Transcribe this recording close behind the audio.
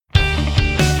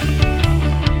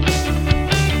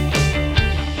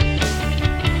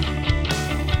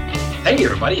Hey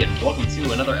everybody, and welcome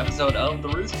to another episode of the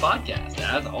Roost Podcast.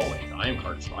 As always, I am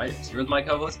Carter Spiders, here with my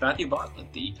co-host Matthew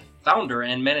Bartlett, the founder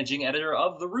and managing editor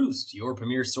of The Roost, your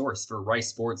premier source for Rice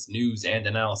sports news and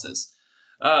analysis.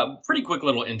 Pretty quick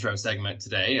little intro segment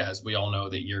today, as we all know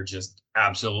that you're just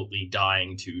absolutely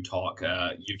dying to talk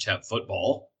UTEP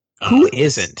football. Who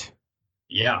isn't?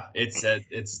 Yeah,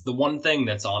 it's the one thing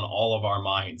that's on all of our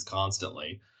minds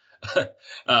constantly.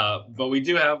 But we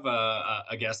do have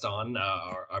a guest on,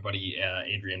 our buddy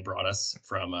Adrian Broaddus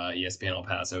from ESPN El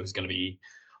Paso, who's going to be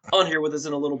on here with us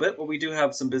in a little bit. But we do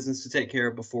have some business to take care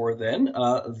of before then.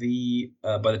 By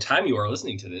the time you are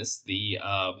listening to this, the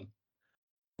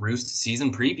Roost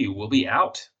season preview will be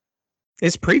out.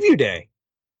 It's preview day.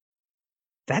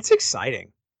 That's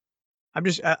exciting. I'm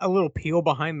just a little peel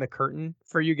behind the curtain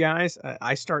for you guys.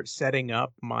 I start setting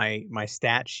up my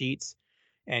stat sheets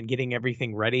and getting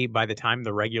everything ready by the time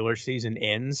the regular season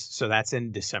ends. So that's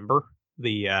in December.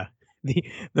 The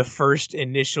first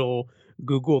initial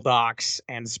Google Docs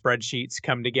and spreadsheets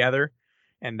come together,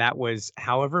 and that was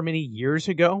however many years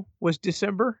ago was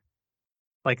December,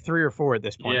 like 3 or 4 at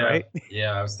this point, right?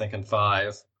 Yeah, I was thinking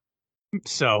 5.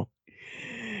 So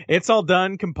it's all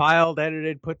done, compiled,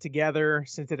 edited, put together,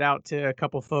 sent it out to a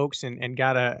couple folks and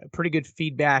got a pretty good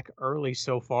feedback early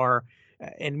so far.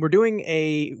 And we're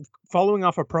doing following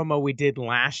off a promo we did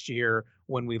last year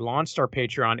when we launched our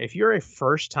Patreon. If you're a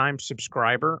first-time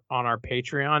subscriber on our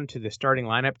Patreon to the starting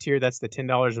lineup tier, that's the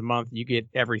 $10 a month. You get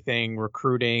everything,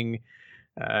 recruiting,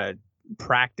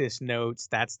 practice notes.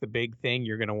 That's the big thing.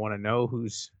 You're going to want to know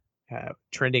who's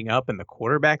trending up in the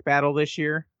quarterback battle this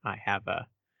year. I have a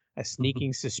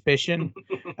sneaking suspicion.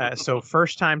 So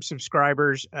first-time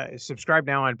subscribers, subscribe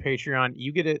now on Patreon.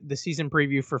 You get the season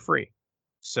preview for free.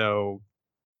 So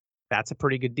that's a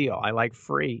pretty good deal. I like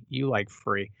free. You like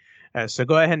free. So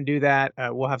go ahead and do that.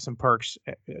 We'll have some perks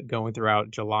going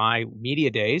throughout July. Media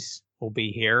days will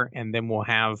be here, and then we'll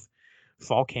have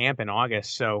fall camp in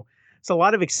August. So it's a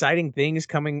lot of exciting things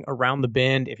coming around the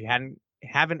bend. If you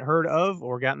haven't heard of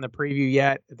or gotten the preview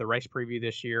yet, the Rice preview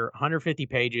this year, 150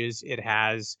 pages. It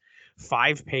has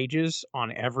 5 pages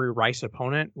on every Rice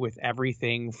opponent with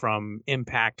everything from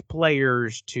impact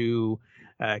players to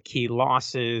key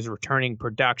losses, returning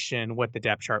production, what the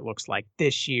depth chart looks like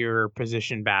this year,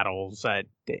 position battles.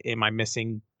 Am I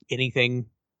missing anything?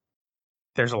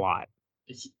 There's a lot.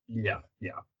 Yeah.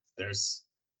 It's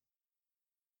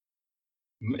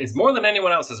more than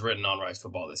anyone else has written on Rice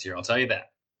football this year. I'll tell you that.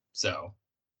 So,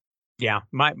 yeah,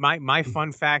 my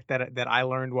fun fact that I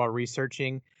learned while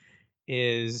researching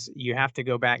is you have to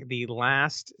go back the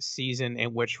last season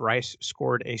in which Rice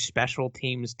scored a special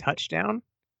teams touchdown.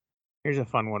 Here's a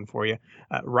fun one for you.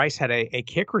 Rice had a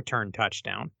kick return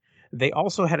touchdown. They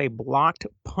also had a blocked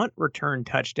punt return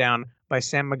touchdown by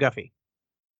Sam McGuffey.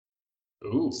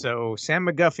 ooh. So Sam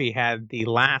McGuffey had the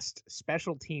last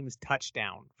special teams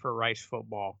touchdown for Rice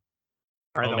football.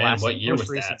 What year was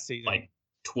that? Season. Like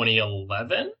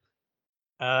 2011?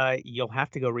 You'll have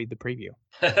to go read the preview.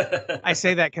 I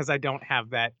say that because I don't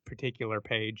have that particular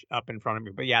page up in front of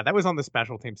me. But yeah, that was on the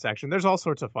special team section. There's all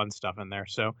sorts of fun stuff in there.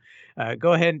 So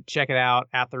go ahead and check it out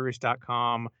at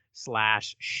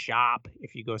theroost.com/shop.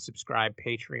 If you go subscribe,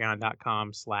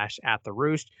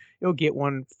 patreon.com/@theroost, you'll get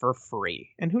one for free.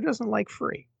 And who doesn't like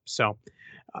free? So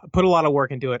put a lot of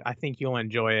work into it. I think you'll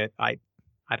enjoy it. I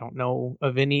don't know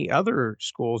of any other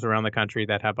schools around the country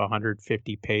that have a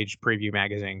 150-page preview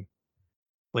magazine.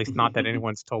 At least not that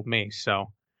anyone's told me. So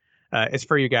it's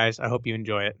for you guys. I hope you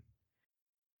enjoy it.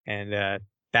 And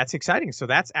that's exciting. So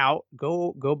that's out.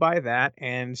 Go buy that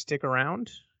and stick around.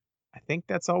 I think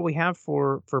that's all we have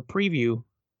for previews.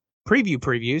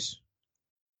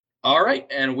 All right.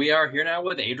 And we are here now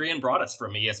with Adrian Broaddus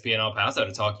from ESPN El Paso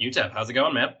to talk UTEP. How's it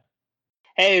going, man?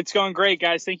 Hey, it's going great,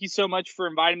 guys. Thank you so much for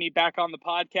inviting me back on the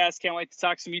podcast. Can't wait to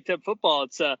talk some UTEP football.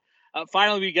 It's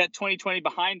finally we got 2020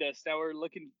 behind us. Now we're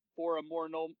looking for a more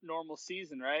normal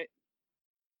season, right?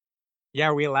 Yeah,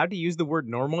 are we allowed to use the word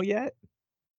normal yet?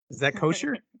 Is that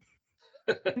kosher?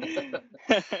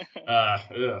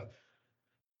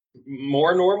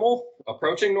 More normal?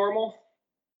 Approaching normal?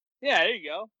 Yeah, there you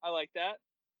go. I like that.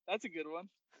 That's a good one.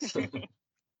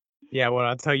 Yeah, well,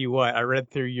 I'll tell you what. I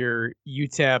read through your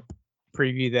UTEP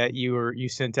preview that you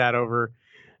sent out over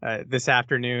this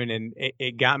afternoon, and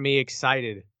it got me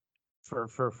excited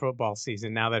for football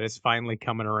season now that it's finally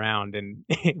coming around. And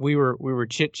we were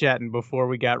chit-chatting before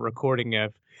we got recording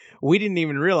of we didn't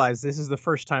even realize this is the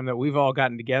first time that we've all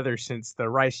gotten together since the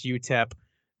Rice UTEP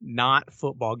not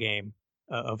football game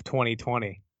of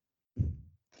 2020.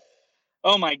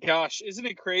 Oh my gosh, isn't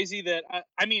it crazy that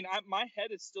my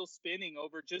head is still spinning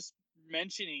over just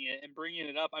mentioning it and bringing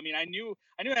it up, I mean, I knew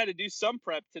I had to do some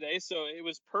prep today, so it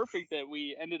was perfect that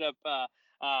we ended up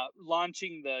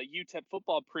launching the UTEP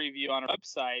football preview on our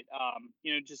website.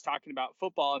 Just talking about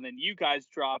football, and then you guys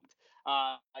dropped,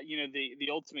 the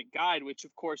ultimate guide, which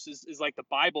of course is like the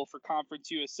Bible for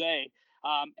Conference USA.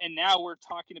 And now we're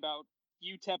talking about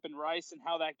UTEP and Rice and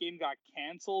how that game got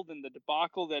canceled and the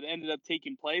debacle that ended up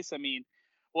taking place. I mean,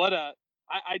 what a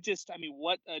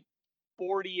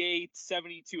 48,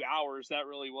 72 hours that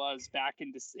really was back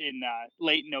in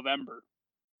late November.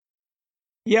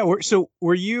 Yeah. So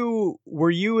were you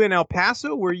in El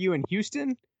Paso? Were you in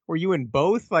Houston? Were you in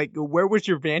both? Like, where was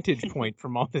your vantage point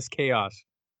from all this chaos?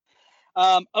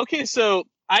 Okay, so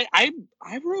I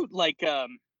wrote like,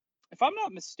 if I'm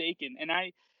not mistaken, and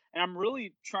I'm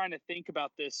really trying to think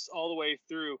about this all the way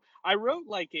through. I wrote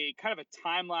like a kind of a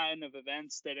timeline of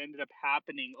events that ended up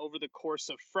happening over the course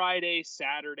of Friday,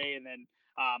 Saturday, and then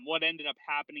what ended up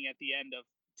happening at the end of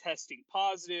testing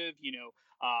positive,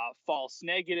 false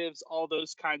negatives, all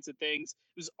those kinds of things.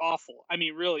 It was awful. I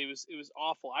mean, really, it was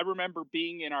awful. I remember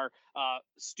being in our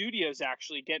studios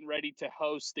actually getting ready to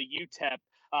host the UTEP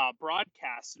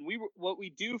broadcast, and what we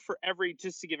do for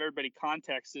just to give everybody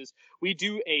context, is we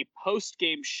do a post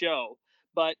game show.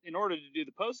 But in order to do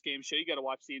the post game show, you got to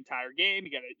watch the entire game.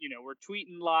 You got to, we're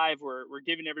tweeting live, we're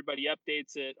giving everybody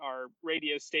updates at our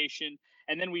radio station,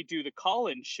 and then we do the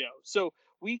call-in show. So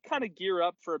we kind of gear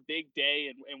up for a big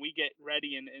day, and we get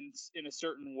ready in a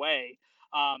certain way.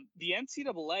 The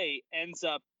NCAA ends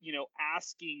up,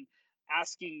 asking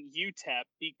UTEP,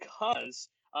 because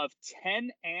of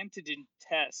 10 antigen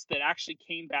tests that actually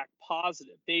came back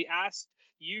positive. They asked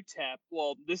UTEP,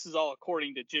 well, this is all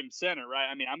according to Jim Center, right?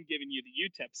 I mean, I'm giving you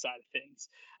the UTEP side of things.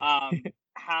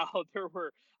 How there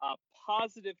were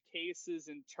positive cases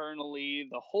internally,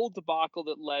 the whole debacle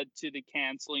that led to the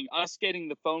canceling, us getting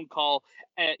the phone call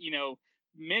at,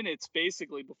 minutes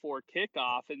basically before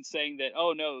kickoff and saying that,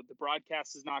 oh no, the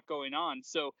broadcast is not going on.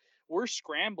 So we're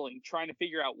scrambling, trying to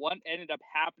figure out what ended up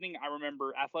happening. I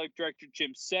remember athletic director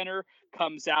Jim Center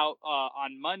comes out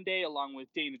on Monday along with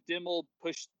Dana Dimmel,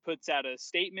 puts out a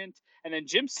statement. And then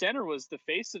Jim Center was the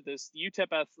face of this,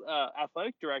 UTEP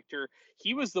athletic director.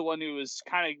 He was the one who was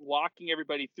kind of walking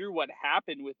everybody through what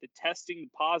happened with the testing,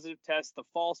 the positive tests, the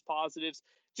false positives.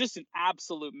 Just an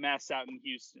absolute mess out in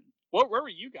Houston. Where were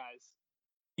you guys?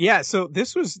 Yeah, so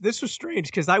this was strange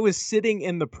because I was sitting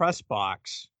in the press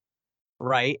box,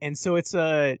 right? And so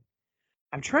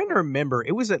I'm trying to remember.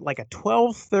 It was at like a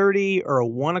 12:30 or a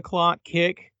 1 o'clock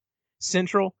kick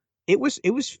Central. It was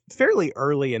fairly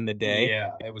early in the day.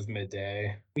 Yeah, it was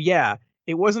midday. Yeah,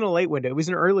 it wasn't a late window. It was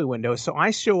an early window. So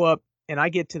I show up and I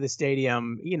get to the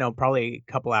stadium, probably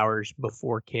a couple hours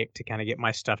before kick to kind of get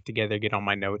my stuff together, get on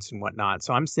my notes and whatnot.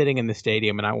 So I'm sitting in the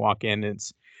stadium and I walk in. And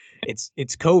it's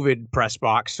COVID press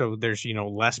box, so there's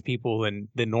less people than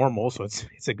normal. So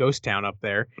it's a ghost town up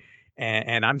there.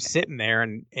 And I'm sitting there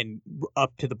and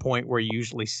up to the point where you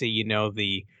usually see,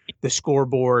 the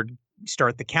scoreboard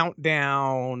start the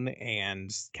countdown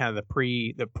and kind of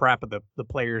the prep of the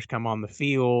players come on the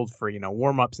field for,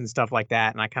 warm-ups and stuff like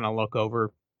that. And I kind of look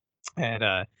over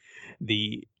at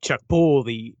the Chuck Poole,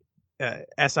 the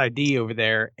SID over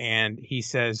there, and he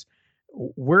says,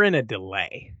 "We're in a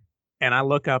delay." And I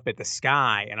look up at the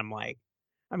sky and I'm like,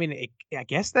 I mean, I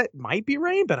guess that might be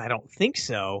rain, but I don't think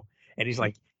so. And he's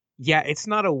like, yeah, it's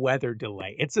not a weather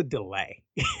delay. It's a delay.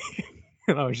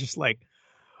 And I was just like,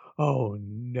 oh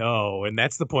no. And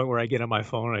that's the point where I get on my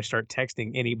phone and I start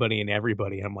texting anybody and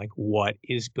everybody. And I'm like, what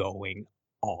is going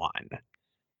on?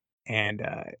 And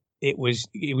it was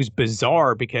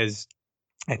bizarre because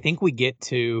I think we get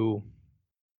to,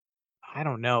 I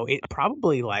don't know, it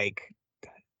probably like,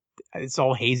 it's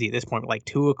all hazy at this point, like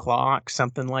 2 o'clock,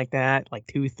 something like that, like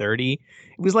 2:30. It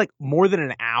was like more than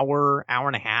an hour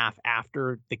and a half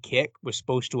after the kick was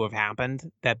supposed to have happened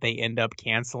that they end up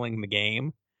canceling the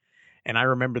game. And I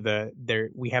remember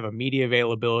we have a media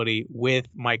availability with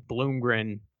Mike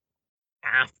Bloomgren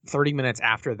 30 minutes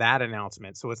after that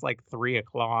announcement. So it's like 3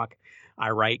 o'clock.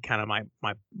 I write kind of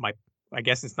my I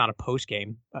guess it's not a post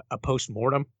game, a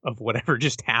post-mortem of whatever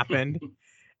just happened.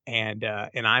 And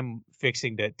I'm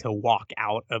fixing to walk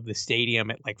out of the stadium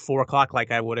at like 4 o'clock,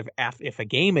 like I would have if a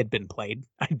game had been played.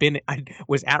 I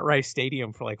was at Rice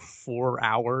Stadium for like 4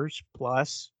 hours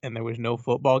plus, and there was no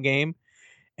football game.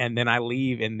 And then I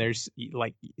leave, and there's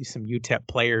like some UTEP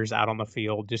players out on the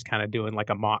field, just kind of doing like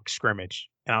a mock scrimmage.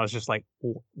 And I was just like,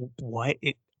 what?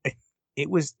 It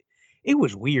was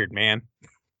weird, man.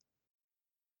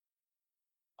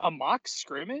 A mock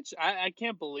scrimmage? I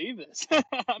can't believe this. I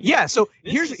Yeah, mean, so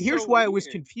this here's is here's so why I was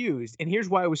weird. confused, and here's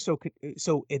why I was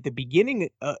so at the beginning,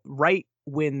 right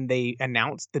when they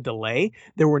announced the delay,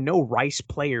 there were no Rice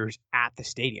players at the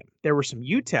stadium. There were some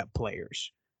UTEP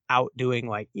players out doing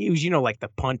like it was, like the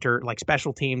punter, like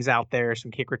special teams out there,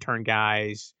 some kick return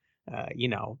guys,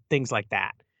 things like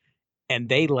that, and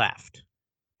they left.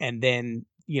 And then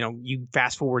you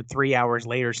fast forward 3 hours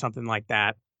later, something like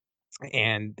that,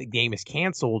 and the game is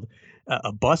canceled.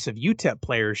 A bus of UTEP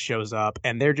players shows up,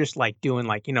 and they're just like doing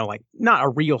like like not a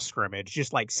real scrimmage,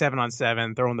 just like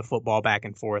 7-on-7, throwing the football back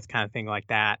and forth, kind of thing like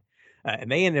that.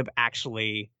 And they ended up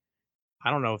actually, I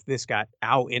don't know if this got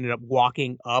out, ended up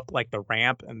walking up like the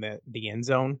ramp and the end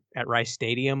zone at Rice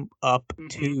Stadium up Hmm.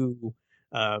 to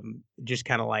just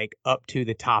kind of like up to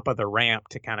the top of the ramp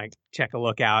to kind of check a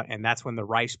lookout. And that's when the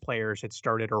Rice players had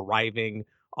started arriving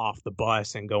off the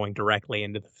bus and going directly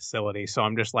into the facility. So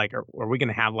I'm just like, are we going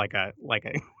to have like a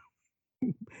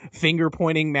finger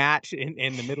pointing match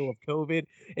in the middle of COVID?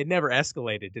 It never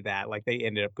escalated to that. Like they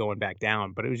ended up going back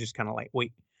down, but it was just kind of like,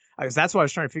 wait, that's what I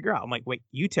was trying to figure out. I'm like, wait,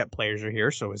 UTEP players are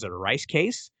here. So is it a Rice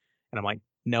case? And I'm like,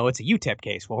 no, it's a UTEP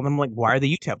case. Well, then I'm like, why are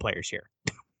the UTEP players here?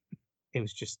 It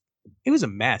was just, it was a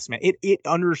mess, man. It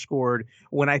underscored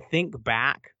when I think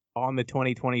back on the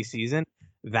 2020 season,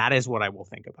 that is what I will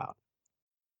think about.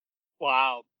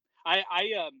 Wow. I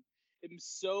am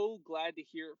so glad to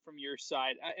hear it from your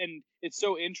side. And it's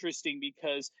so interesting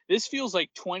because this feels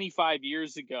like 25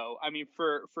 years ago. I mean,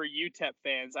 for UTEP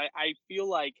fans, I feel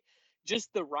like just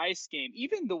the Rice game,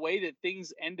 even the way that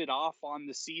things ended off on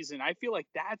the season, I feel like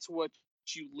that's what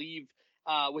you leave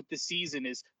with the season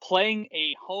is playing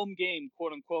a home game,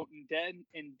 quote unquote,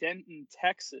 in Denton,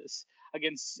 Texas,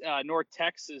 against North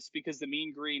Texas because the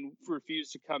Mean Green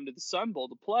refused to come to the Sun Bowl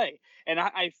to play. And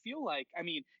I feel like, I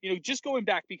mean, just going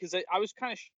back because I was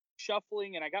kind of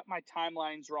shuffling and I got my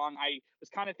timelines wrong. I was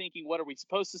kind of thinking, what are we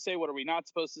supposed to say? What are we not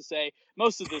supposed to say?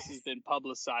 Most of this has been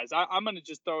publicized. I'm going to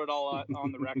just throw it all out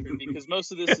on the record because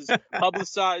most of this is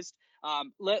publicized.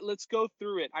 Let's go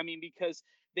through it. I mean, because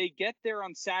they get there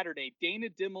on Saturday. Dana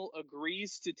Dimmel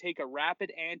agrees to take a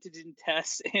rapid antigen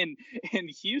test in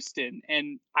Houston,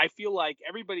 and I feel like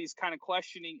everybody's kind of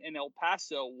questioning in El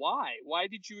Paso why. Why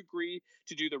did you agree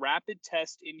to do the rapid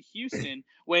test in Houston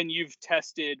when you've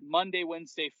tested Monday,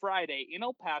 Wednesday, Friday in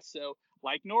El Paso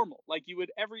like normal, like you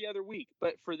would every other week?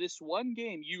 But for this one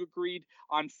game, you agreed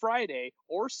on Friday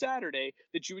or Saturday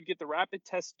that you would get the rapid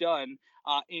test done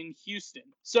in Houston.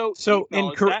 So to So,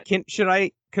 and acknowledge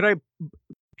that, could I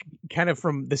kind of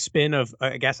from the spin of,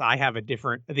 I guess I have a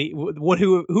different,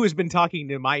 who has been talking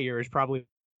to my ear has probably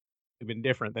been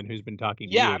different than who's been talking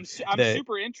to yeah, you. I'm The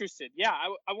super interested. Yeah,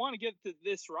 I want to get to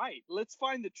this right. Let's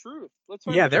find the truth. Let's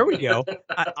find Yeah, the there we truth. go.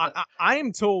 I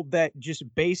am told that just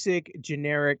basic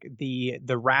generic the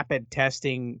rapid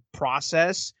testing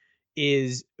process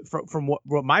is from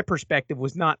what my perspective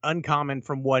was not uncommon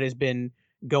from what had been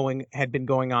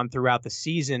going on throughout the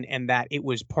season, and that it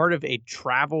was part of a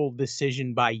travel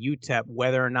decision by UTEP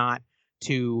whether or not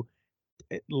to,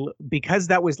 because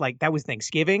that was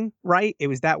Thanksgiving, right? It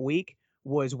was that week,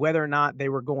 was whether or not they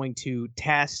were going to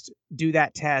do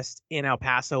that test in El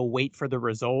Paso, wait for the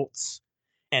results,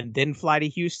 and then fly to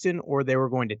Houston, or they were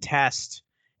going to test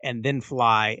and then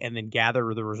fly and then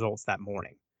gather the results that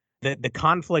morning. The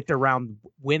conflict around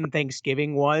when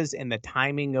Thanksgiving was and the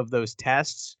timing of those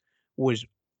tests was,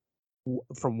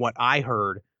 from what I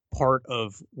heard, part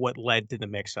of what led to the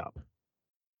mix up.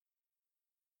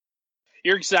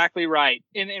 You're exactly right.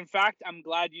 And in fact, I'm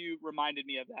glad you reminded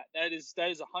me of that. That is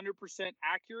 100%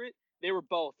 accurate. They were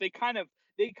both. They kind of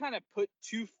put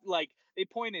they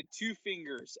pointed two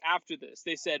fingers after this.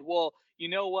 They said, "Well, you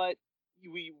know what?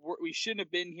 We shouldn't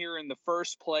have been here in the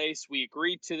first place. We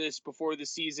agreed to this before the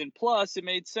season. Plus, it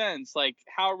made sense. Like,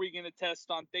 how are we going to test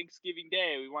on Thanksgiving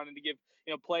Day? We wanted to give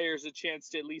players a chance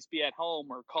to at least be at home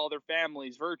or call their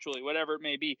families virtually, whatever it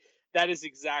may be." That's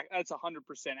 100%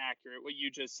 accurate what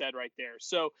you just said right there.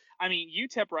 So I mean,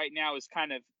 UTEP right now is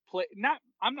kind of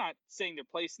I'm not saying they're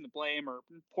placing the blame or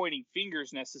pointing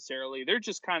fingers necessarily. They're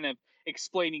just kind of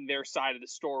explaining their side of the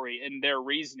story and their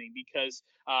reasoning because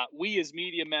we as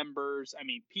media members, I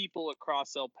mean, people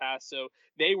across El Paso,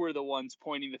 they were the ones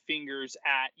pointing the fingers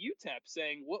at UTEP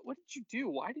saying, what did you do?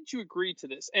 Why did you agree to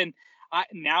this? And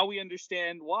now we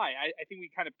understand why. I think we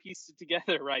kind of pieced it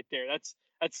together right there. That's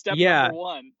step Yeah, number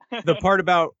one. the part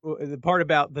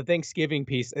about the Thanksgiving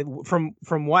piece, from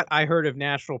what I heard of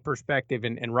national perspective,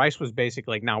 and Rice was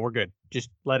basically like, "No, we're good. Just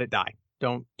let it die.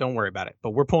 Don't worry about it." But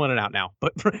we're pulling it out now.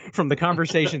 But from the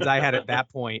conversations I had at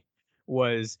that point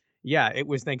was, yeah, it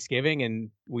was Thanksgiving, and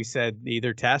we said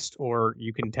either test or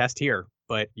you can test here.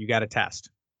 but you got to test.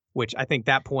 Which I think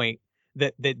that point,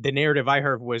 that the narrative I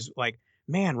heard was like,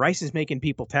 man, Rice is making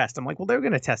people test. I'm like, well, they're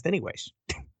going to test anyways,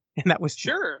 and that was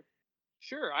Sure.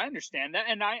 I understand that.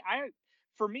 And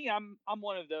for me, I'm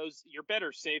one of those, you're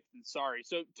better safe than sorry.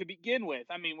 So to begin with,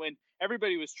 I mean, when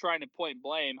everybody was trying to point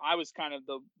blame, I was kind of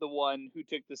the one who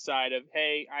took the side of,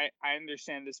 hey, I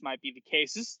understand this might be the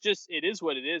case. This is just, it is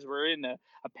what it is. We're in a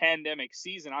pandemic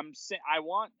season. I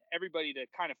want everybody to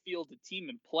kind of field the team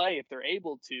and play if they're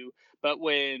able to. But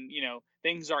when,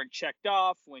 things aren't checked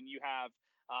off, when you have,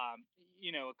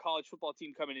 a college football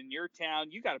team coming in your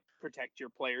town, you got to protect your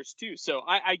players too. So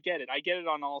I get it. I get it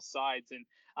on all sides. And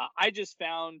I just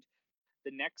found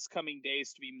the next coming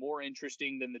days to be more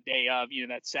interesting than the day of,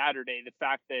 that Saturday. The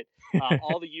fact that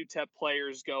all the UTEP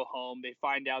players go home, they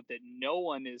find out that no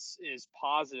one is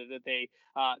positive, that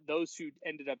those who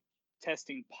ended up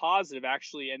testing positive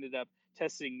actually ended up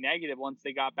testing negative once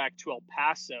they got back to El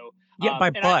Paso. Yeah, by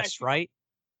bus, right?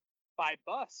 By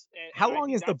bus. How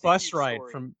long is the bus ride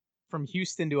from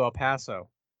Houston to El Paso?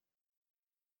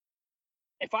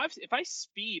 If I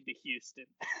speed to Houston,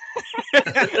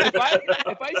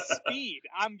 if I speed,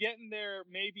 I'm getting there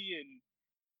maybe in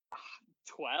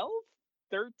 12,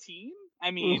 13.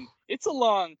 I mean, it's a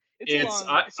long.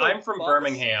 I'm from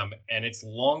Birmingham, and it's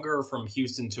longer from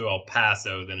Houston to El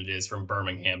Paso than it is from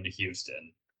Birmingham to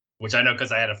Houston, which I know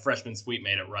because I had a freshman suite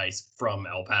mate at Rice from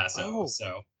El Paso. Oh,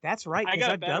 so that's right. Because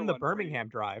I've done the Birmingham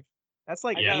drive. That's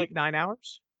like 8-9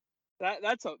 hours.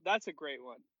 That's a great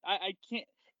one. I can't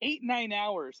 8-9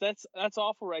 hours. That's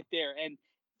awful right there. And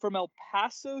from El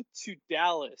Paso to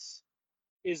Dallas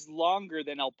is longer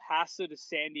than El Paso to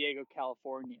San Diego,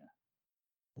 California.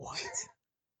 What?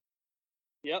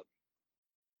 Yep.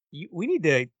 We need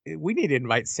to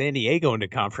invite San Diego into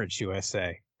Conference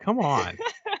USA. Come on.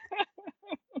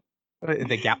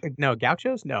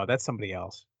 Gauchos? No, that's somebody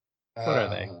else. What are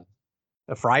they?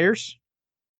 The Friars?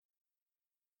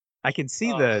 I can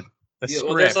see the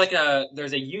script. Well,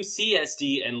 there's a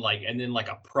UCSD and then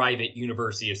a private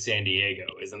University of San Diego,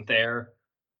 isn't there?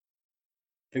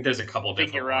 I think there's a couple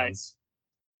different ones.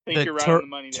 I think you're right on the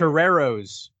money there.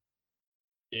 Toreros.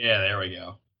 Yeah, there we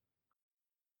go.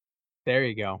 There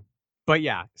you go. But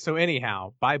yeah, so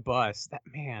anyhow, by bus, that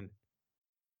man.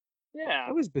 Yeah.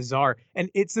 That was bizarre. And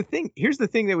it's the thing. Here's the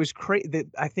thing that was crazy, that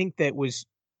I think that was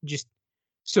just,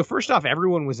 so first off,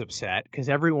 everyone was upset because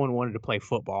everyone wanted to play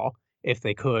football if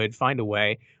they could find a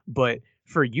way. But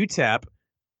for UTEP,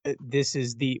 this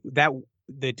is the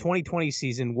 2020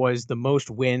 season was the most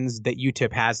wins that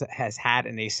UTEP has had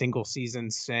in a single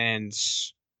season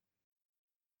since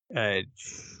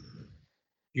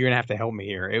you're gonna have to help me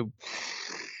here.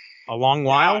 A long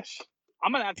while. Gosh,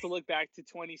 I'm gonna have to look back to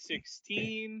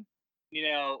 2016.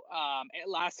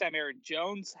 Last time Aaron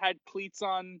Jones had cleats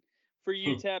on for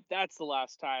UTEP, that's the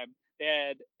last time they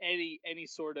had any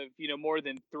sort of more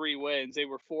than 3 wins. They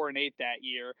were 4-8 that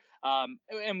year,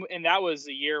 and that was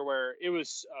a year where it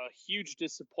was a huge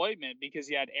disappointment because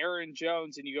you had Aaron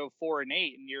Jones and you go 4-8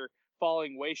 and you're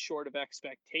falling way short of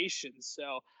expectations.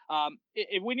 So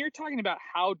when you're talking about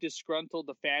how disgruntled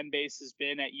the fan base has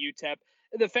been at UTEP,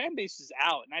 the fan base is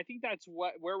out, and I think that's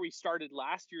where we started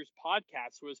last year's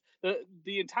podcast. Was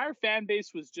the entire fan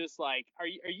base was just like, are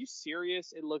you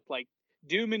serious? It looked like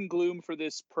doom and gloom for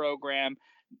this program,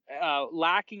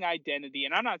 lacking identity.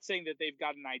 And I'm not saying that they've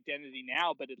got an identity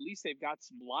now, but at least they've got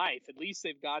some life. At least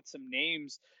they've got some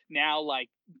names now, like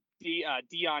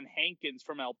Dion Hankins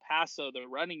from El Paso, the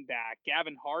running back,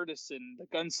 Gavin Hardison, the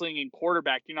gunslinging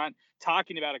quarterback. You're not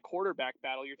talking about a quarterback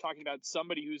battle. You're talking about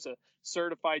somebody who's a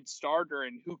certified starter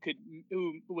and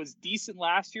who was decent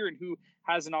last year and who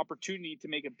has an opportunity to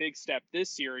make a big step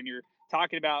this year. And you're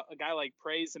talking about a guy like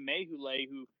Praise Amehule,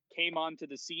 who came onto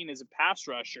the scene as a pass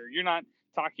rusher. You're not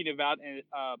talking about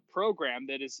a program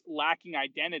that is lacking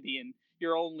identity, and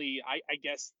your only, I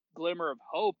guess, glimmer of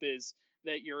hope is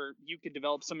that you could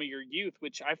develop some of your youth,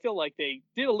 which I feel like they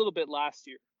did a little bit last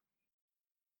year.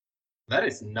 That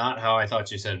is not how I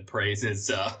thought you said Praise's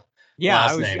last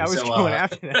name. I was going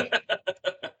after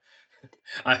that.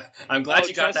 I'm glad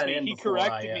you got that in. He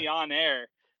corrected me on air.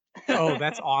 Oh,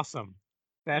 that's awesome.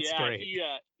 That's great.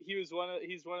 He's one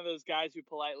of those guys who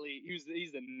politely,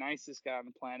 he's the nicest guy on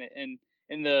the planet, and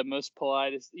in the most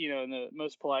politest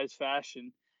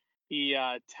fashion, he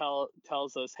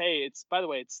tells us, hey, by the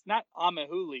way, it's not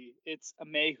Amehule, it's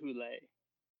Amehule.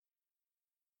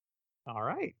 All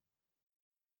right.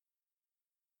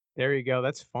 There you go.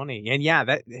 That's funny. And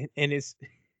yeah,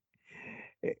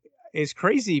 it's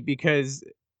crazy because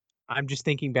I'm just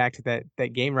thinking back to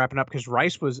that game wrapping up, because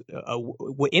Rice was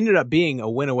ended up being a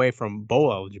win away from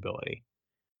bowl eligibility.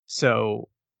 So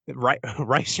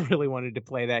Rice really wanted to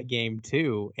play that game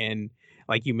too, and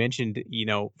like you mentioned,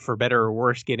 for better or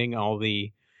worse, getting all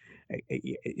the,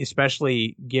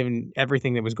 especially given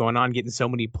everything that was going on, getting so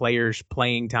many players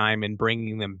playing time and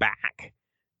bringing them back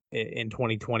in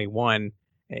 2021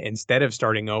 instead of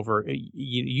starting over.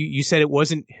 You said it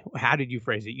wasn't. How did you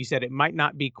phrase it? You said it might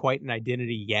not be quite an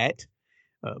identity yet,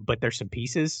 but there's some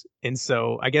pieces, and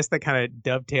so I guess that kind of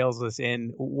dovetails us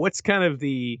in. What's kind of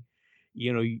the,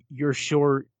 your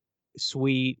short,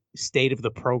 sweet state of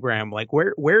the program? Like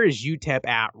where is UTEP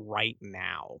at right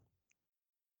now?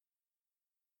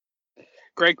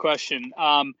 Great question.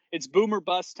 It's boomer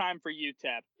bust time for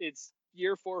UTEP. It's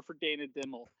year 4 for Dana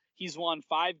Dimmel. He's won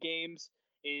 5 games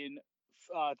in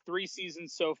 3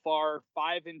 seasons so far,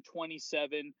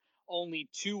 5-27. Only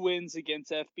 2 wins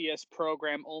against FBS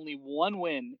program. Only 1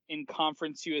 win in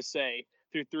Conference USA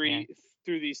through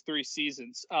these 3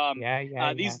 seasons.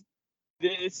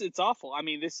 It's awful. I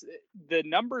mean, the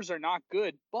numbers are not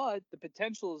good, but the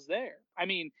potential is there. I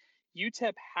mean,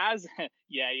 UTEP has I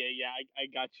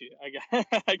got you.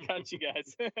 I got you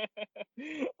guys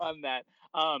on that.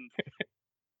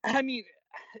 I mean,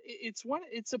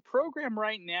 it's a program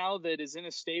right now that is in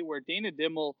a state where Dana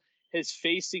Dimmel is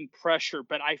facing pressure,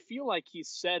 but I feel like he's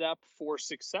set up for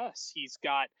success. He's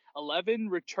got 11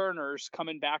 returners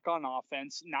coming back on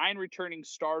offense, 9 returning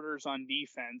starters on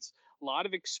defense, a lot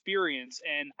of experience.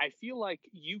 And I feel like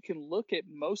you can look at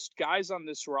most guys on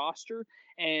this roster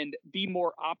and be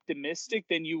more optimistic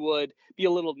than you would be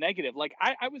a little negative. Like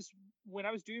I was, when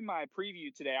I was doing my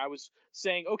preview today, I was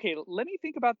saying, okay, let me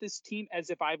think about this team as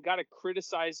if I've got to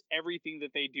criticize everything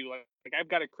that they do. Like I've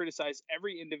got to criticize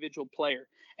every individual player.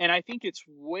 And I think it's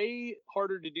way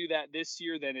harder to do that this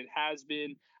year than it has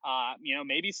been,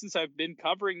 maybe since I've been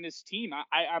covering this team.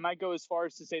 I might go as far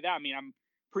as to say that. I mean, I'm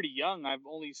pretty young. I've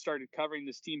only started covering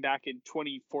this team back in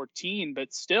 2014,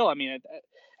 but still, I mean,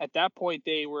 at that point,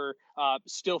 they were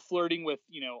still flirting with,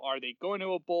 are they going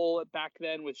to a bowl back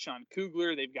then with Sean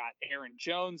Kugler? They've got Aaron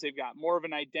Jones. They've got more of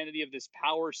an identity of this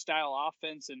power style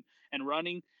offense and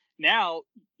running. Now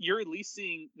you're at least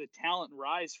seeing the talent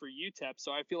rise for UTEP.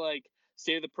 So I feel like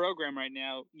state of the program right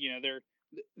now, they're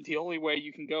the only way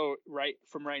you can go right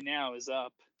from right now is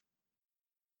up.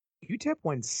 UTEP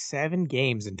won 7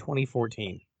 games in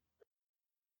 2014.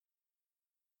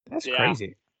 That's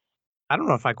crazy. I don't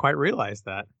know if I quite realized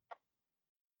that.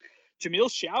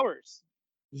 Jamil Showers.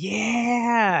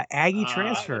 Yeah, Aggie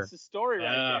transfer. That's the story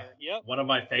right there. Yep. One of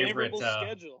my favorite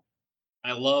schedule.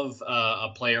 I love a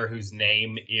player whose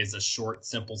name is a short,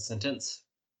 simple sentence.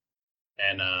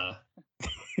 And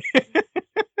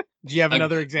do you have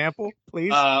another example,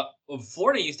 please?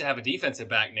 Florida used to have a defensive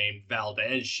back named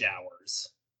Valdez Showers.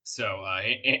 So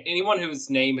anyone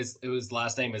whose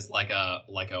last name is like a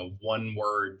one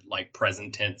word, like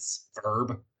present tense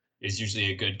verb is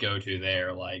usually a good go-to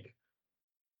there. Like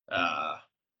the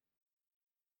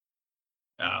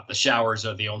Showers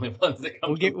are the only ones that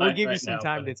come. We'll give you some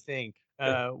time to think.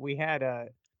 We had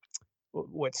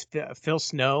Phil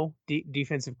Snow,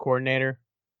 defensive coordinator.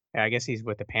 I guess he's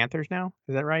with the Panthers now.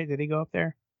 Is that right? Did he go up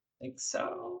there? I think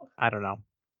so. I don't know.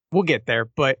 We'll get there,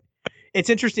 but it's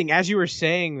interesting as you were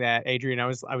saying that, Adrian. I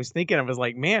was thinking, I was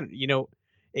like, man,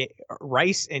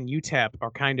 Rice and UTEP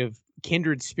are kind of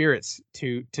kindred spirits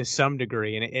to some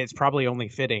degree, and it's probably only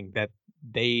fitting that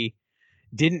they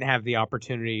didn't have the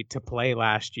opportunity to play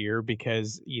last year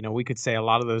because we could say a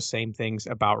lot of those same things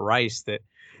about Rice, that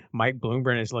Mike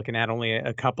Bloomgren is looking at only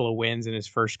a couple of wins in his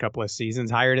first couple of seasons,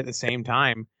 hired at the same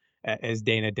time as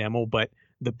Dana Dimmel, but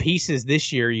the pieces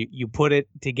this year, you put it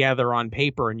together on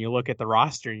paper and you look at the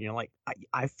roster and you're like,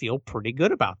 I feel pretty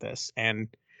good about this. And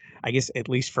I guess at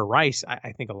least for Rice,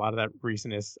 I think a lot of that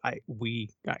reason is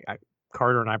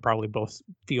Carter and I probably both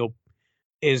feel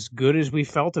as good as we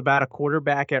felt about a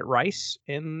quarterback at Rice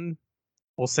in,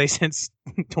 we'll say, since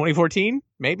 2014,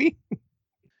 maybe.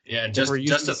 Yeah, just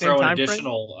to throw an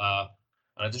additional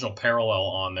parallel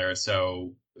on there.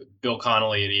 So Bill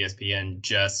Connolly at ESPN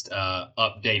just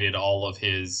updated all of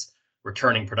his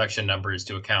returning production numbers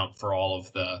to account for all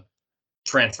of the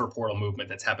transfer portal movement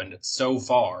that's happened so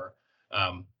far.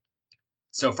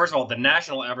 So first of all, the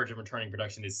national average of returning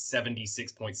production is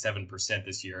 76.7%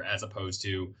 this year, as opposed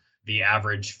to the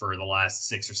average for the last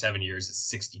 6 or 7 years is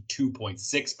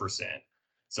 62.6%.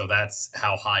 So that's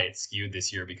how high it's skewed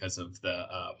this year because of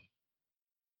the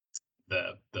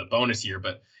bonus year.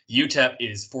 But UTEP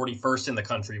is 41st in the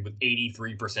country with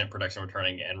 83% production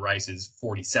returning, and Rice is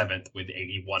 47th with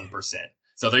 81%.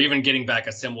 So they're even getting back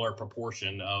a similar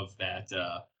proportion of that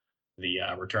the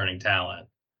returning talent.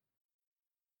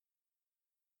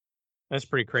 That's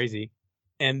pretty crazy.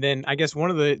 And then I guess one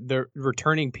of the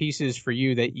returning pieces for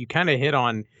you that you kind of hit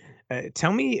on,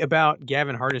 tell me about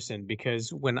Gavin Hardison,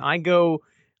 because when I go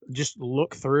just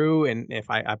look through, and if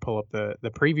I pull up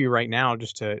the preview right now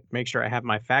just to make sure I have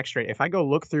my facts straight, if I go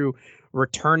look through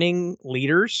returning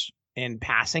leaders and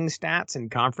passing stats in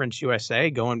Conference USA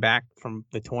going back from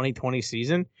the 2020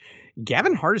 season,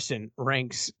 Gavin Hardison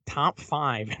ranks top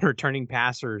 5 in returning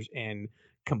passers in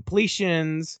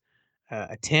completions,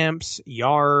 attempts,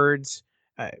 yards,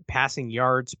 passing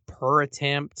yards per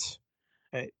attempt,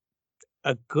 uh,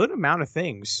 a good amount of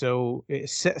things. So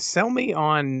sell me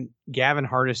on Gavin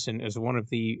Hardison as one of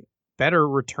the better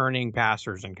returning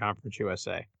passers in Conference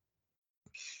USA.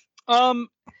 Um,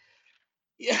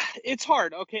 yeah, it's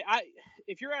hard. Okay,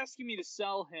 if you're asking me to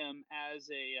sell him as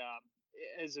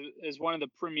as one of the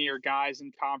premier guys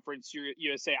in Conference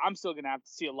USA, I'm still gonna have to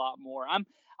see a lot more.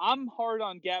 I'm hard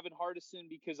on Gavin Hardison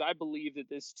because I believe that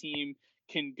this team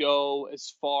can go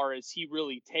as far as he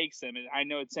really takes them. And I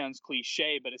know it sounds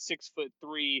cliche, but a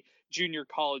 6'3" junior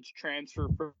college transfer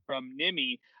from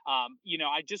NIMI,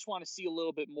 I just want to see a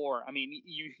little bit more. I mean,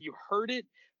 you heard it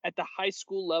at the high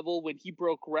school level when he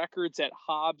broke records at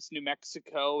Hobbs, New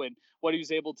Mexico, and what he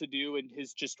was able to do in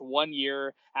his just 1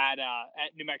 year at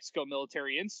New Mexico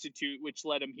Military Institute, which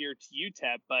led him here to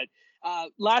UTEP. But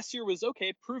last year was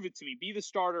okay. Prove it to me. Be the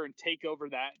starter and take over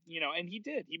that. And he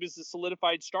did. He was the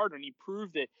solidified starter, and he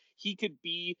proved that he could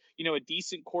be, a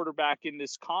decent quarterback in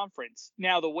this conference.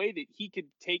 Now, the way that he could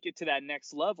take it to that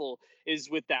next level is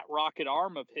with that rocket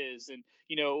arm of his, and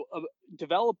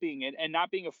developing it and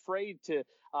not being afraid to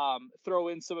throw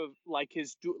in some of like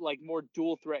his more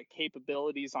dual threat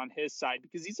capabilities on his side,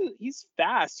 because he's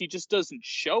fast. He just doesn't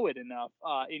show it enough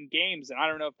in games, and I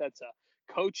don't know if that's a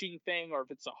coaching thing or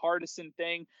if it's a Hardison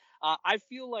thing. I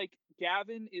feel like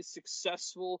Gavin is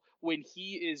successful when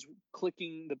he is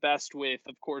clicking the best with,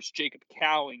 of course, Jacob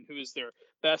Cowing, who is their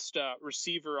best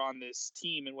receiver on this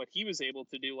team, and what he was able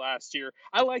to do last year.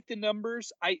 I like the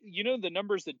numbers. The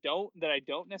numbers that I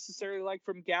don't necessarily like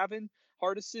from Gavin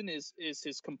Hardison is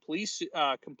his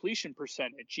completion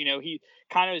percentage. He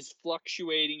kind of is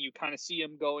fluctuating. You kind of see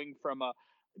him going from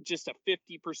just a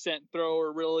 50%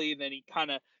 thrower really, and then he kind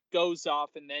of goes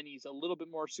off, and then he's a little bit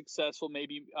more successful,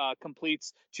 maybe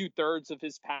completes 2/3 of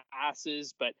his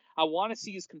passes. But I want to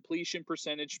see his completion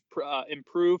percentage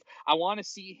improve. I want to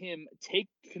see him take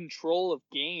control of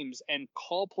games and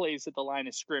call plays at the line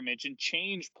of scrimmage and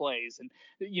change plays, and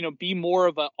be more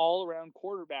of an all-around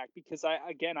quarterback, because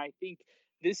I think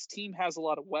this team has a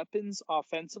lot of weapons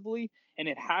offensively, and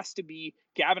it has to be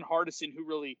Gavin Hardison who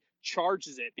really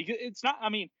charges it, because it's not, I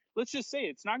mean, let's just say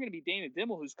it's not going to be Dana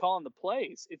Dimmel who's calling the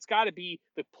plays. It's got to be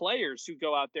the players who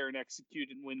go out there and execute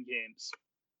and win games.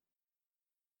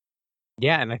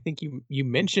 Yeah, and I think you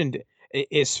mentioned,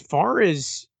 as far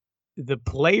as the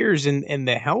players and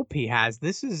the help he has,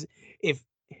 this is, if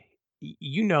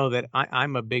that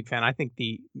I'm a big fan. I think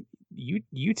the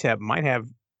UTEP might have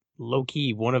low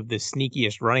key one of the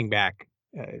sneakiest running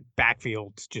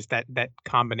backfields, just that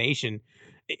combination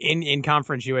in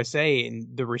Conference USA, and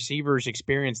the receivers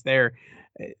experience there.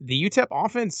 The UTEP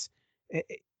offense,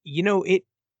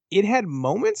 it had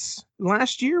moments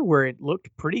last year where it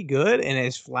looked pretty good and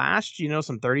has flashed,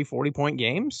 some 30-40 point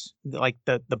games. Like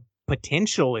the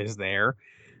potential is there,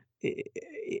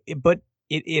 but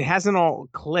it hasn't all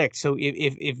clicked. So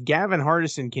if Gavin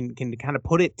Hardison can kind of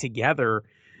put it together,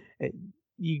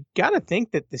 you got to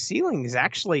think that the ceiling is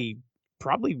actually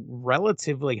probably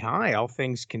relatively high, all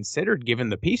things considered, given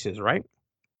the pieces, right?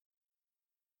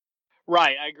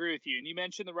 Right, I agree with you. And you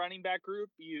mentioned the running back group.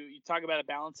 You talk about a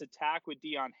balanced attack with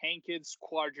Deion Hankins,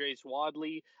 Quadres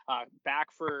Wadley, back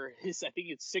for his, I think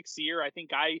it's 6th year. I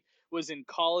think I was in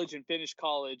college and finished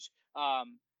college,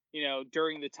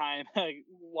 during the time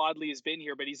Wadley has been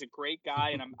here. But he's a great guy,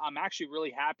 and I'm actually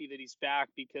really happy that he's back,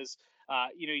 because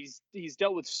he's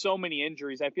dealt with so many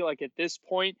injuries. I feel like at this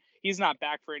point he's not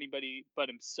back for anybody but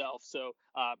himself. So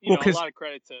a lot of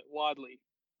credit to Wadley.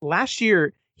 Last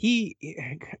year,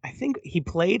 I think he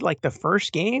played like the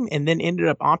first game and then ended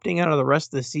up opting out of the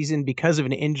rest of the season because of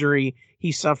an injury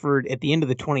he suffered at the end of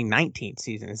the 2019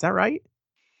 season. Is that right?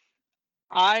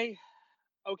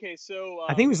 Okay, so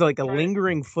I think it was like a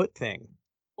lingering foot thing.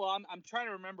 Well, I'm trying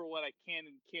to remember what I can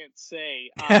and can't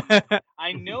say.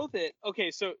 I know that.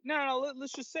 Okay, so no.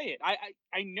 Let's just say it.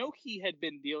 I know he had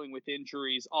been dealing with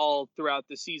injuries all throughout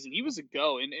the season. He was a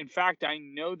go, and in fact, I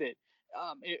know that.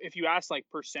 If you ask like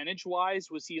percentage wise,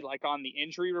 was he like on the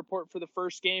injury report for the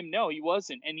first game? No, he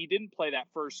wasn't, and he didn't play that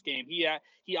first game.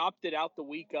 He opted out the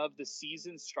week of the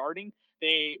season starting.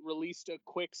 they released a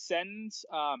quick sentence,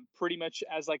 pretty much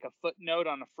as like a footnote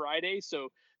on a Friday. So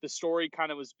the story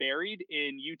kind of was buried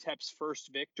in UTEP's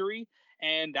first victory.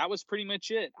 And that was pretty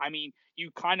much it. I mean, you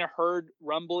kind of heard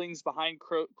rumblings behind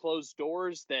closed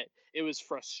doors that it was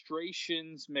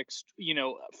frustrations mixed,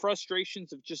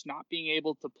 frustrations of just not being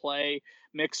able to play,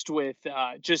 mixed with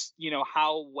just,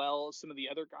 how well some of the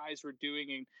other guys were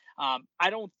doing. And I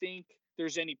don't think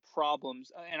there's any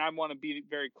problems. And I want to be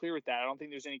very clear with that. I don't think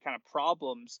there's any kind of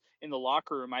problems in the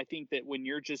locker room. I think that when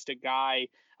you're just a guy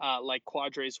like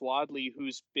Quadres Wadley,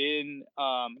 who's been,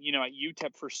 at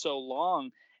UTEP for so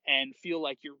long, and feel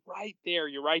like you're right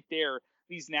there.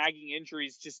 These nagging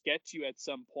injuries just get to you at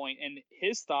some point. And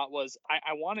his thought was,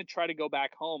 I want to try to go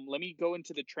back home. Let me go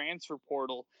into the transfer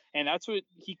portal. And that's what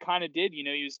he kind of did.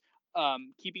 He was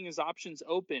keeping his options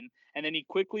open. And then he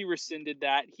quickly rescinded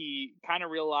that. He kind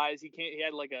of realized he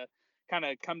had like a kind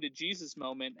of come to Jesus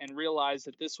moment and realized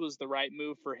that this was the right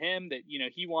move for him, that,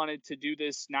 he wanted to do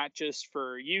this not just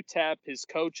for UTEP, his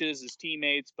coaches, his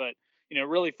teammates, but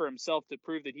really for himself, to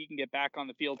prove that he can get back on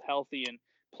the field healthy and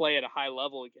play at a high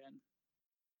level again.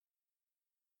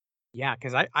 Yeah,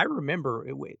 because I remember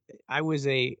I was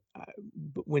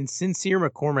when Sincere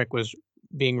McCormick was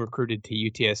being recruited to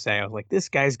UTSA, I was like, this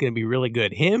guy's going to be really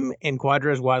good. Him and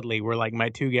Quadres Wadley were like my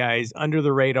two guys under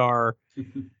the radar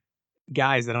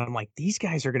guys that I'm like, these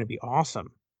guys are going to be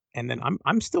awesome. And then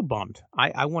I'm still bummed.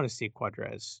 I want to see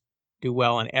Quadres do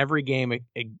well in every game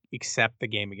except the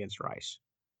game against Rice.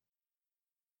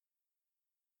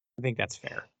 I think that's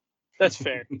fair. That's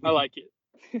fair. I like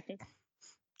it.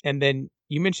 And then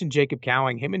you mentioned Jacob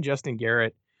Cowing, him and Justin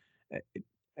Garrett.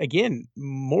 Again,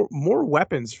 more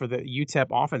weapons for the UTEP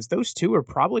offense. Those two are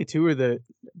probably two of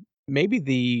maybe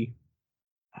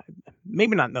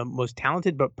not the most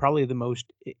talented, but probably the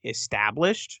most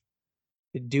established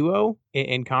duo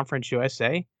in Conference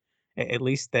USA, at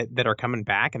least that are coming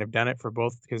back and have done it for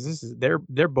both, because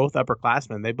they're both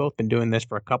upperclassmen. They've both been doing this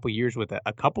for a couple years with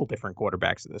a couple different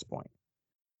quarterbacks at this point.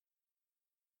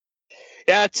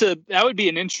 Yeah, that would be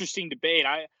an interesting debate.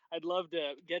 I'd love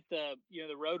to get the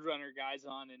Roadrunner guys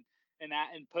on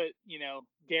and put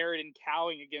Garrett and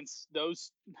Cowing against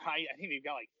those. I think they've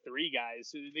got like three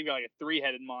guys. They've got like a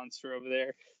three-headed monster over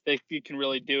there. You can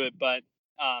really do it. But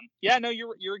yeah, no,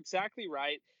 you're exactly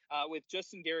right. With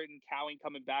Justin Garrett and Cowing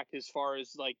coming back, as far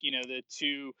as like the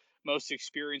two most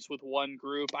experienced with one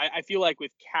group. I feel like with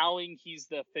Cowing, he's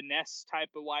the finesse type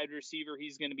of wide receiver.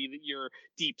 He's going to be your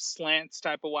deep slants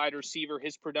type of wide receiver.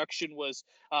 His production was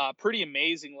pretty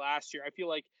amazing last year. I feel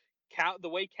like the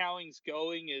way Cowing's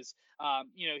going is,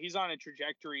 he's on a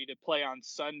trajectory to play on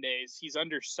Sundays. He's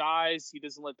undersized. He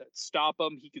doesn't let that stop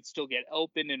him. He could still get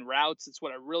open in routes. It's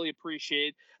what I really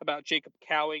appreciate about Jacob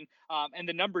Cowing. And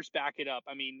the numbers back it up.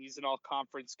 I mean, he's an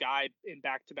all-conference guy in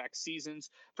back-to-back seasons.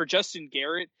 For Justin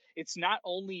Garrett, it's not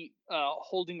only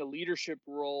holding a leadership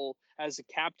role as a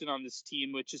captain on this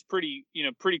team, which is pretty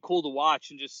cool to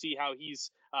watch and just see how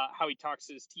he talks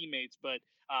to his teammates, but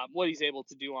what he's able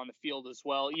to do on the field as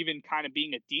well, even kind of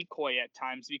being a decoy at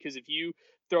times, because if you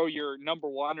throw your number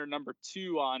one or number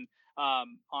two on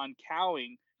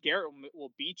Cowing, Garrett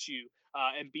will beat you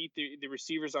and beat the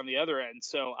receivers on the other end.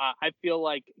 So I feel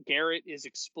like Garrett is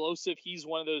explosive. He's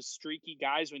one of those streaky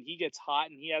guys. When he gets hot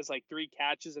and he has like 3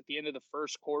 catches at the end of the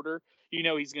first quarter,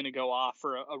 he's going to go off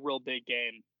for a real big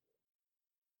game.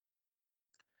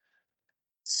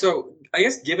 So I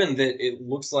guess given that it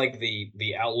looks like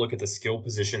the outlook at the skill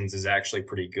positions is actually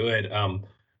pretty good,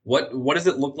 what does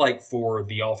it look like for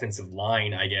the offensive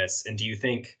line, I guess? And do you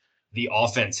think the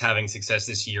offense having success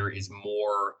this year is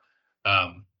more,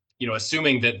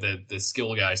 assuming that the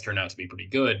skill guys turn out to be pretty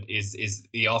good, is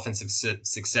the offensive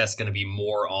success going to be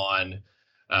more on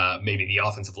maybe the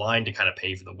offensive line to kind of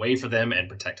pave the way for them and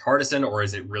protect Hardison, or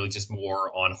is it really just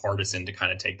more on Hardison to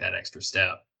kind of take that extra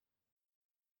step?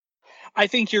 I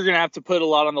think you're going to have to put a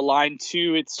lot on the line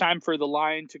too. It's time for the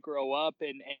line to grow up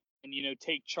and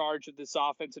take charge of this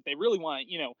offense if they really want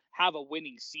to have a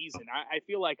winning season. I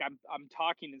feel like I'm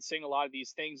talking and saying a lot of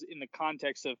these things in the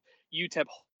context of UTEP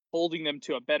holding them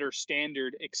to a better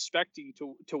standard, expecting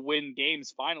to win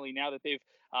games finally, now that they've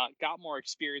got more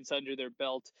experience under their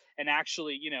belt and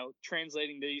actually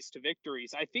translating these to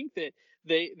victories. I think that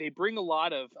they bring a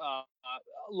lot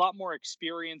more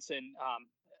experience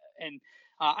and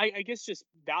I guess just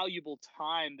valuable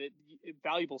time,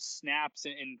 valuable snaps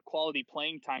and quality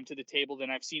playing time to the table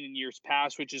than I've seen in years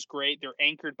past, which is great. They're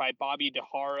anchored by Bobby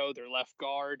DeHaro, their left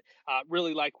guard.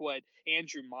 Really like what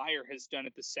Andrew Meyer has done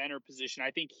at the center position.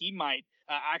 I think he might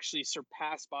actually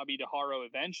surpass Bobby DeHaro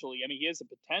eventually. I mean, he has the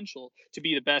potential to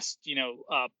be the best,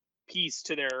 piece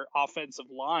to their offensive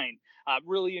line.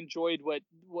 Really enjoyed what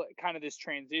kind of this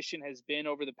transition has been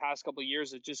over the past couple of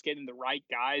years of just getting the right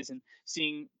guys and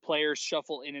seeing players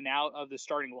shuffle in and out of the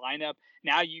starting lineup.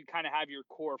 Now you kind of have your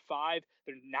core five.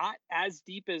 They're not as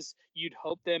deep as you'd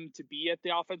hope them to be at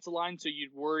the offensive line, so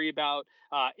you'd worry about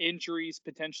injuries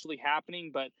potentially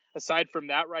happening. But aside from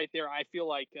that, right there, I feel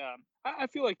like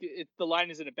the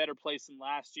line is in a better place than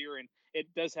last year, and it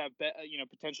does have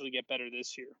potential to get better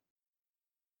this year.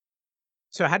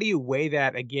 So how do you weigh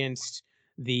that against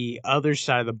the other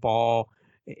side of the ball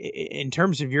in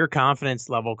terms of your confidence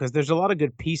level? Because there's a lot of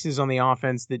good pieces on the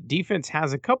offense. The defense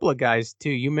has a couple of guys too.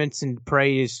 You mentioned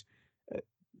Praise,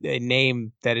 a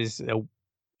name that is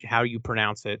how you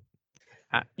pronounce it.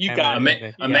 You got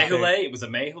it. Amehule. It was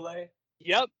Amehule.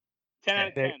 Yep. 10 out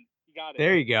of 10. You got it.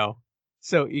 There you go.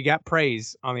 So you got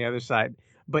Praise on the other side.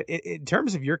 But in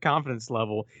terms of your confidence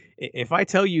level, if I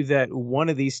tell you that one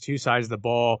of these two sides of the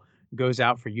ball goes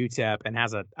out for UTEP and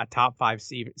has a top 5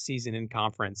 season in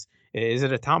conference, is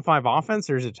it a top 5 offense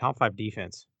or is it a top 5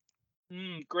 defense?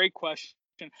 Great question.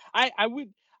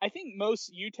 I think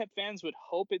most UTEP fans would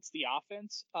hope it's the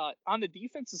offense. On the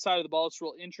defensive side of the ball, it's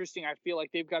real interesting. I feel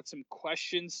like they've got some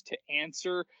questions to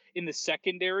answer in the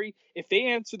secondary. If they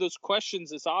answer those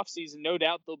questions this offseason, no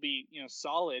doubt they'll be,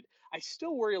 solid. I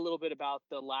still worry a little bit about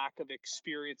the lack of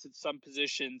experience at some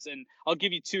positions, and I'll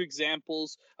give you 2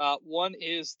 examples. One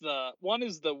is the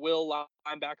will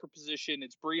linebacker position.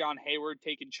 It's Breon Hayward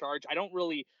taking charge.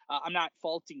 I'm not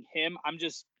faulting him. I'm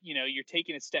just, you're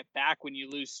taking a step back when you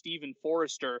lose Stephen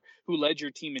Forrester, who led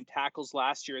your team in tackles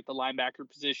last year at the linebacker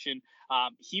position.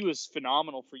 He was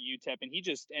phenomenal for UTEP, and he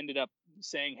just ended up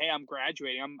saying, hey, I'm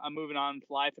graduating. I'm moving on to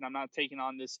life, and I'm not taking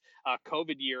on this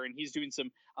COVID year. And he's doing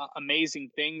some amazing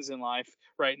things in life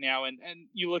right now. And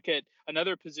you look at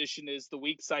another position is the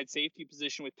weak side safety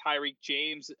position with Tyreek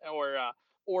James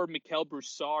or Mikel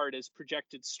Broussard as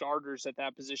projected starters at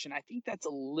that position. I think that's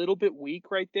a little bit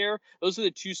weak right there. Those are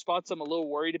the 2 spots I'm a little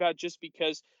worried about, just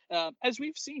because as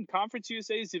we've seen, Conference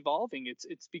USA is evolving.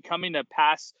 It's becoming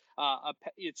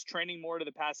it's trending more to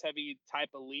the pass heavy type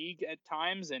of league at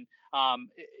times. And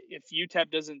if UTEP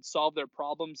doesn't solve their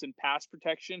problems in pass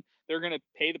protection, they're going to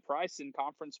pay the price in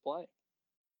conference play.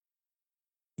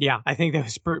 Yeah, I think that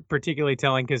was particularly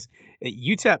telling because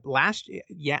UTEP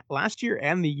last year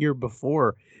and the year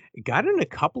before got in a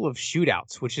couple of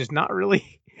shootouts, which is not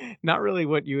really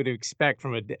what you would expect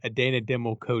from a Dana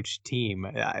Dimel coach team.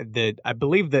 I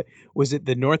believe that was it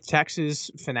the North Texas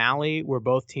finale where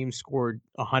both teams scored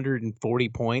 140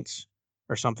 points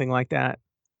or something like that,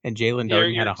 and Jalen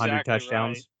Darden had 100 exactly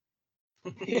touchdowns. Right.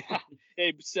 Yeah,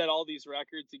 they set all these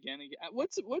records again.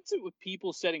 What's it with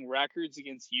people setting records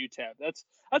against UTEP?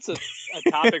 That's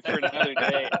a topic for another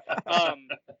day.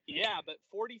 Yeah, but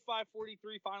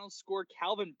 45-43 final score.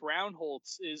 Calvin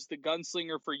Brownholtz is the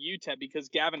gunslinger for UTEP because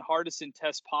Gavin Hardison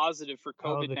tests positive for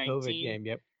COVID-19. The COVID game,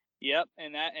 yep. Yep,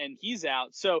 and he's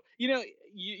out. So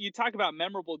you talk about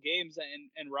memorable games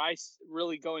and Rice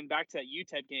really going back to that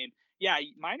UTEP game. Yeah,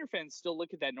 Miner fans still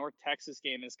look at that North Texas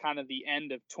game as kind of the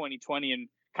end of 2020 and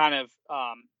kind of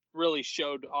really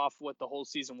showed off what the whole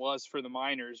season was for the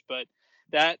Miners. But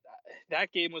that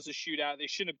game was a shootout. They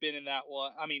shouldn't have been in that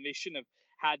one. I mean, they shouldn't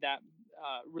have had that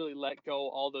really let go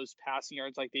all those passing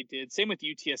yards like they did. Same with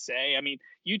UTSA. I mean,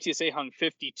 UTSA hung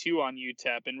 52 on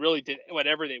UTEP and really did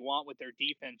whatever they want with their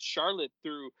defense. Charlotte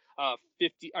threw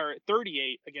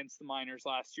 38 against the Miners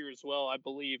last year as well, I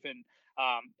believe. And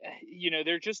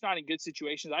they're just not in good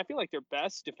situations. I feel like their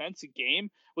best defensive game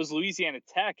was Louisiana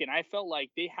Tech, and I felt like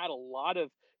they had a lot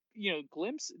of,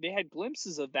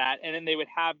 glimpses of that, and then they would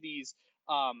have these,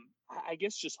 I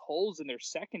guess, just holes in their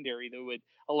secondary that would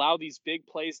allow these big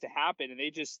plays to happen, and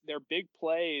their big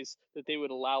plays that they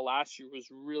would allow last year was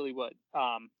really what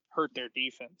hurt their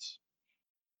defense.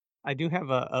 I do have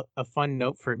a fun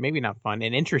note maybe not fun,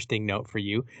 an interesting note for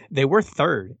you. They were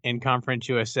 3rd in Conference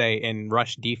USA in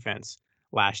rush defense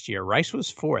last year. Rice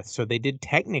was 4th, so they did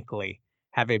technically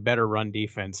have a better run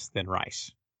defense than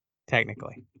Rice,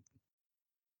 technically.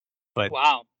 But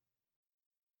wow,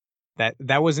 that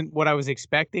wasn't what I was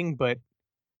expecting, but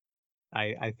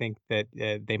I think that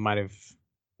they might have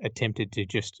attempted to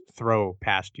just throw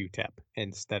past UTEP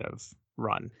instead of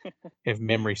run, if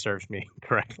memory serves me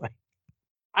correctly.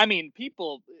 I mean,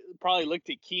 people probably looked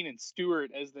at Keenan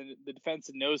Stewart as the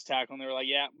defensive nose tackle, and they were like,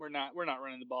 "Yeah, we're not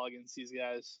running the ball against these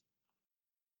guys."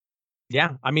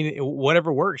 Yeah, I mean,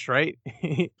 whatever works, right?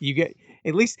 You get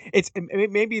at least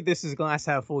maybe this is glass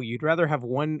half full. You'd rather have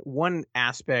one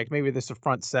aspect, maybe this is a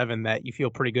front 7 that you feel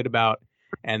pretty good about,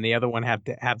 and the other one have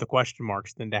to have the question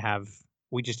marks than to have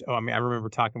I mean, I remember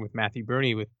talking with Matthew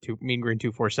Bruni with Mean Green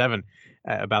 247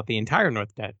 about the entire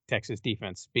Texas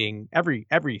defense being every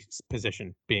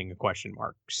position being a question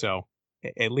mark. So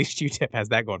at least UTEP has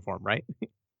that going for them, right?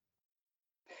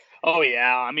 Oh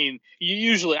yeah, I mean,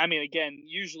 usually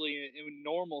in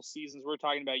normal seasons, we're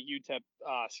talking about UTEP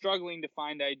struggling to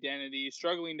find identity,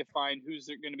 struggling to find who's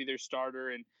going to be their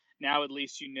starter, and now at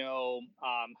least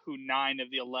who 9 of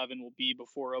the 11 will be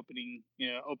before opening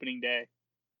day.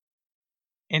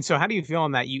 And so how do you feel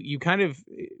on that? You kind of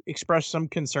expressed some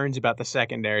concerns about the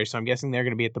secondary, so I'm guessing they're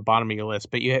going to be at the bottom of your list.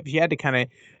 But if you had to kind of,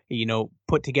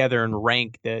 put together and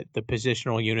rank the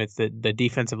positional units, the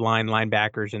defensive line,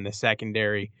 linebackers, and the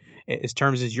secondary, as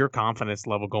terms as your confidence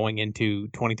level going into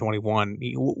 2021,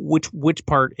 which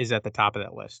part is at the top of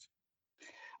that list?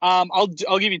 I'll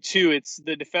give you 2. It's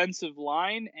the defensive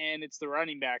line and it's the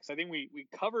running backs. I think we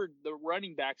covered the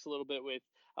running backs a little bit with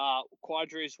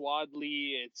Quadres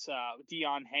Wadley. It's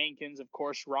Deion Hankins, of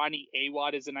course. Ronnie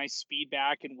Awad is a nice speed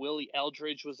back, and Willie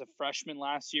Eldridge was a freshman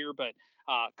last year, but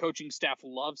coaching staff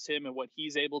loves him and what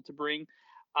he's able to bring.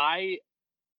 I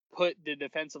put the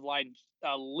defensive line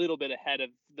a little bit ahead of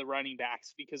the running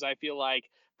backs because I feel like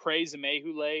Praise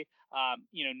Mehule,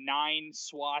 9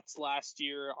 swats last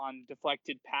year on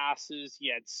deflected passes. He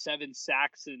had 7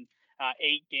 sacks in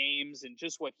 8 games, and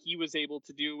just what he was able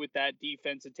to do with that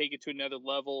defense and take it to another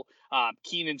level.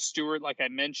 Keenan Stewart, like I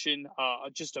mentioned,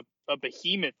 just a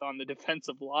behemoth on the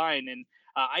defensive line. And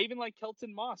I even like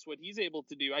Kelton Moss, what he's able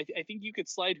to do. I think you could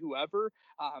slide whoever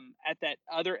at that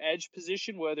other edge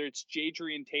position, whether it's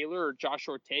Jadrian Taylor or Josh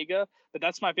Ortega. But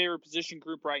that's my favorite position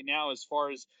group right now as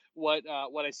far as what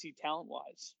I see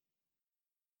talent-wise.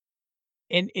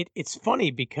 And it's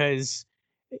funny because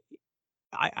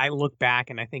I look back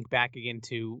and I think back again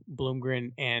to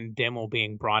Bloomgren and Dimmel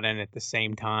being brought in at the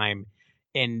same time,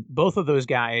 and both of those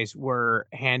guys were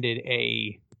handed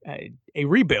a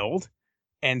rebuild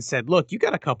and said, "Look, you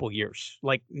got a couple years."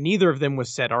 Like neither of them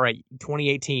was said, "All right,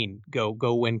 2018,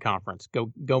 go win conference,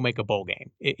 go make a bowl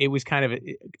game." It was kind of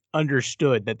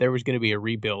understood that there was going to be a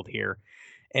rebuild here.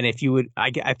 And if you would,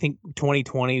 I think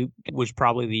 2020 was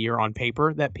probably the year on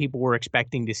paper that people were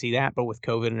expecting to see that, but with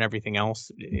COVID and everything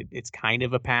else, it's kind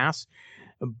of a pass.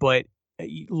 But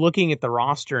looking at the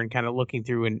roster and kind of looking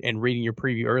through and reading your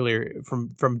preview earlier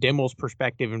from Dimmel's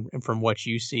perspective and from what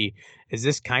you see, is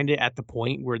this kind of at the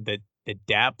point where the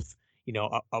depth,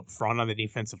 up front on the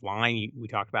defensive line, we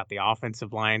talked about the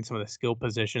offensive line, some of the skill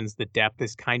positions, the depth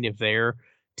is kind of there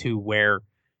to where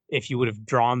if you would have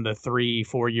drawn the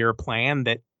 3-4 year plan,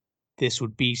 that this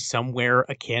would be somewhere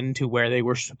akin to where they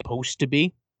were supposed to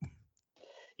be?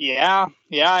 Yeah.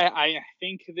 I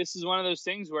think this is one of those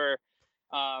things where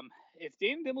if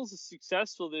Dane Dimmel's is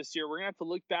successful this year, we're gonna have to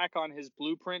look back on his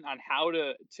blueprint on how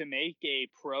to make a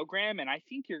program, and I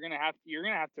think you're gonna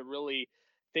have to really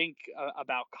think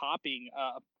about copying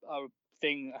a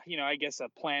thing, I guess a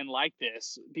plan like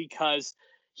this, because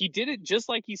he did it just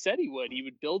like he said he would. He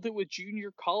would build it with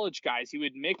junior college guys. He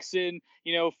would mix in,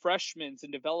 freshmen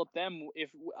and develop them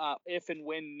if and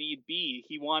when need be.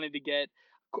 He wanted to get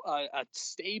a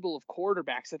stable of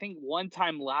quarterbacks. I think one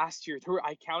time last year,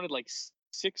 I counted like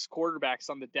 6 quarterbacks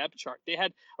on the depth chart. They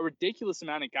had a ridiculous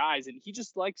amount of guys, and he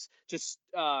just likes just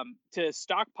to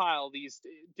stockpile these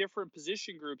different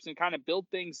position groups and kind of build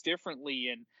things differently.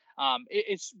 And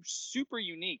it's super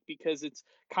unique because it's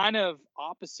kind of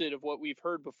opposite of what we've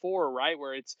heard before, right?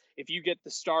 Where it's if you get the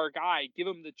star guy, give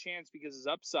him the chance because his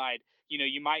upside,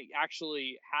 you might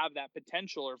actually have that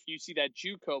potential. Or if you see that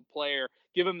JUCO player,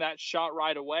 give him that shot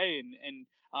right away and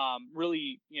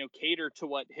really, cater to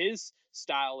what his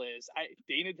style is.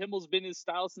 Dana Dimmel's been his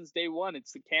style since day one.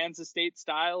 It's the Kansas State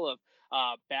style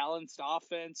of balanced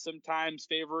offense, sometimes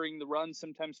favoring the run,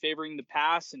 sometimes favoring the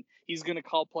pass, and he's going to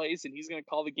call plays and he's going to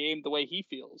call the game the way he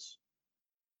feels.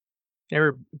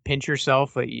 Ever pinch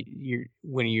yourself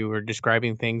when you were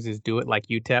describing things as do it like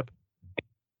UTEP?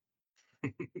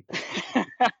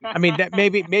 I mean that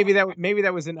maybe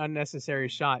that was an unnecessary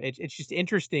shot. It's just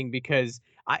interesting because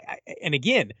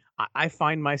I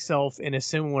find myself in a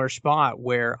similar spot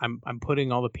where I'm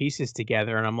putting all the pieces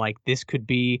together and I'm like, this could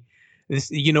be this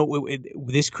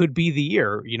this could be the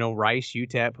year, Rice,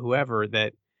 UTEP, whoever,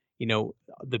 that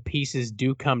the pieces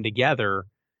do come together.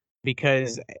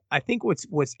 Because I think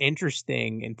what's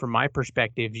interesting, and from my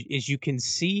perspective, is you can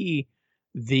see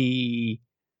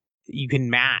you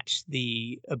can match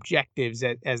the objectives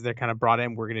as they're kind of brought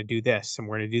in. We're going to do this and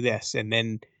we're going to do this. And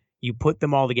then you put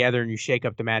them all together and you shake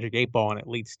up the magic 8 ball and it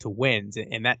leads to wins.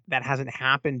 And that hasn't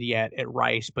happened yet at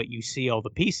Rice, but you see all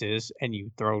the pieces and you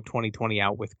throw 2020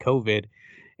 out with COVID.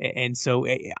 And so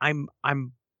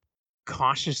I'm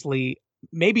cautiously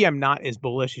maybe I'm not as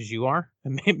bullish as you are.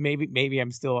 Maybe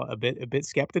I'm still a bit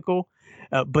skeptical.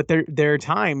 But there are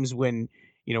times when,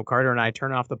 Carter and I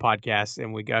turn off the podcast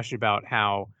and we gush about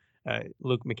how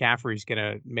Luke McCaffrey's going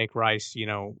to make Rice,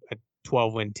 a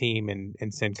 12-win team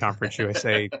and send Conference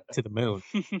USA to the moon.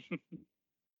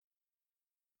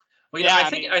 Well, Yeah,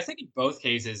 I think in both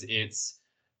cases, it's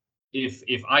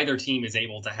if either team is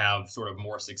able to have sort of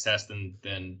more success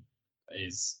than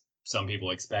is some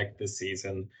people expect this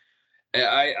season,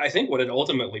 I think what it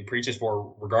ultimately preaches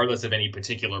for, regardless of any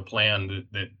particular plan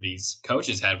that these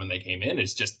coaches had when they came in,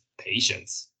 is just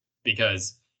patience.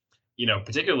 Because,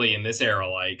 particularly in this era,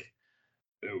 like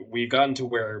we've gotten to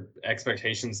where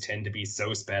expectations tend to be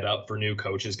so sped up for new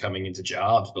coaches coming into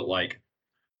jobs. But like,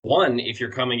 one, if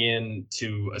you're coming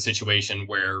into a situation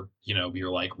where,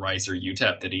 you're like Rice or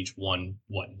UTEP that each won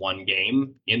one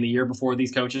game in the year before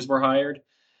these coaches were hired,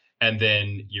 and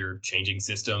then you're changing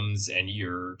systems and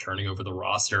you're turning over the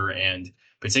roster, and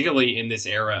particularly in this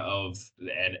era of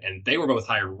and they were both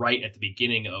hired right at the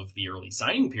beginning of the early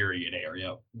signing period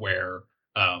area where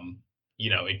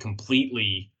it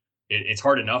completely it's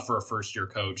hard enough for a first year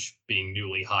coach being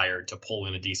newly hired to pull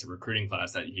in a decent recruiting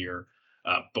class that year.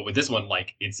 But with this one,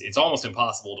 like it's almost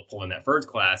impossible to pull in that first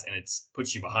class, and it's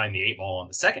puts you behind the eight ball on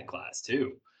the second class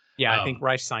too. Yeah, I think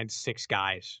Rice signed 6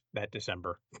 guys that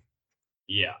December.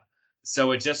 Yeah.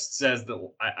 So it just says that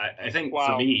I think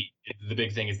for me, the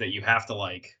big thing is that you have to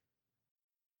like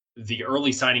the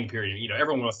early signing period.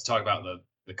 Everyone wants to talk about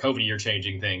the COVID year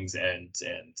changing things and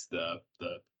the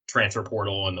transfer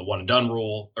portal and the one and done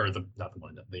rule, or not the one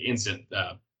and done, the instant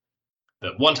the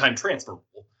one time transfer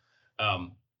rule.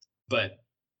 But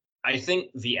I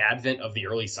think the advent of the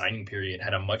early signing period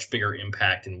had a much bigger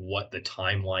impact in what the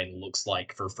timeline looks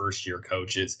like for first year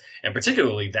coaches, and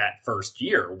particularly that first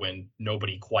year when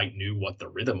nobody quite knew what the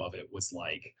rhythm of it was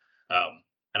like.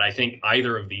 And I think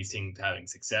either of these teams having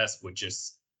success would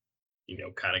just,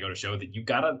 kind of go to show that you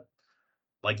gotta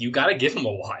give them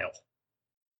a while.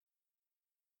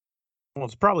 Well,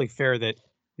 it's probably fair that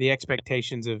the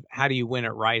expectations of how do you win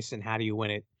at Rice and how do you win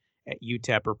it at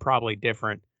UTEP are probably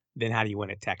different than how do you win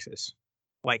at Texas.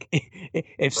 Like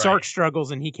if Sark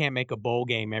struggles and he can't make a bowl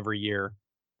game every year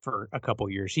for a couple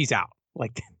years, he's out.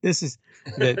 Like this is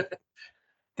the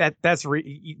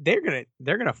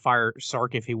they're gonna fire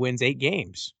Sark if he wins 8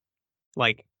 games,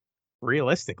 like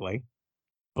realistically.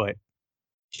 But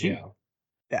Yeah,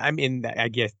 I mean, I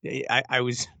guess I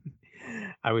was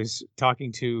I was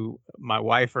talking to my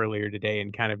wife earlier today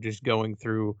and kind of just going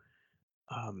through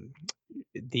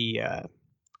the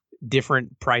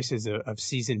different prices of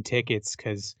season tickets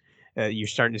because you're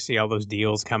starting to see all those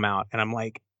deals come out, and I'm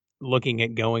like looking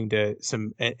at going to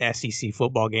some SEC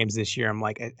football games this year. I'm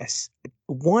like,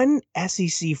 one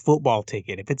SEC football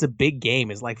ticket, if it's a big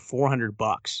game, is like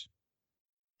 $400.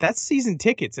 That's season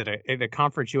tickets at a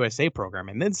Conference USA program,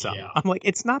 and then some. Yeah. I'm like,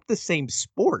 it's not the same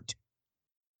sport.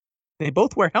 They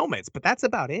both wear helmets, but that's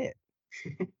about it.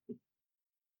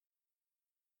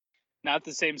 Not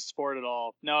the same sport at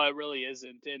all. No, it really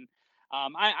isn't. And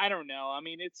I don't know. I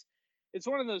mean, it's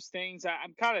one of those things.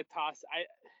 I'm kind of tossed.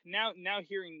 Now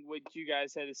hearing what you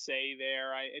guys had to say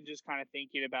there, and just kind of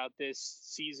thinking about this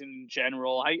season in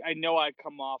general. I know I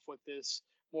come off with this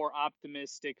more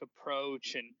optimistic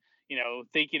approach and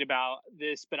thinking about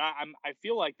this, but I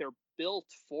feel like they're built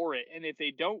for it. And if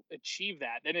they don't achieve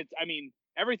that, then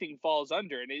everything falls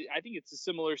under. And I think it's a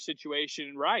similar situation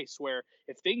in Rice, where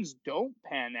if things don't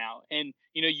pan out and,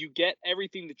 you get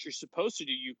everything that you're supposed to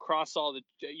do, you cross all the,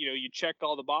 you check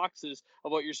all the boxes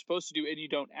of what you're supposed to do, and you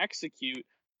don't execute,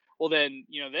 well, then,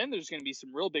 then there's going to be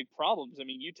some real big problems. I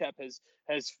mean, UTEP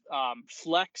has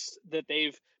flexed that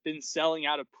they've been selling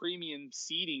out of premium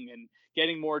seating and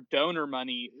getting more donor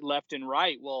money left and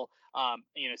right. Well,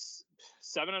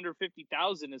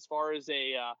 $750,000 as far as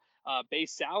a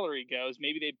base salary goes.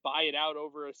 Maybe they buy it out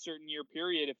over a certain year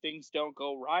period if things don't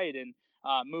go right, and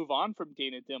move on from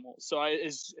Dana Dimmel. So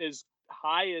as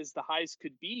high as the highs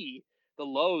could be, the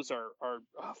lows are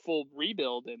a full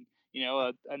rebuild, and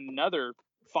another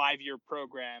 5-year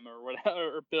program or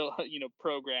whatever, or build,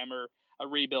 program or a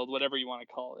rebuild, whatever you want to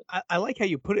call it. I like how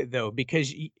you put it though,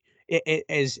 because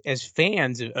as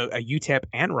fans of UTEP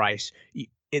and Rice,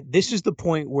 this is the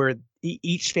point where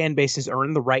each fan base has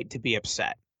earned the right to be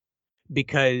upset,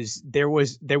 because there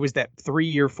was that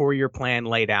 3-year, 4-year plan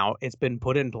laid out. It's been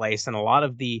put in place, and a lot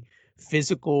of the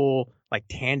physical, like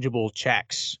tangible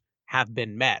checks have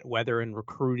been met, whether in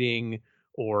recruiting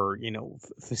or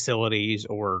facilities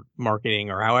or marketing,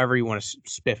 or however you want to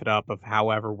spiff it up, of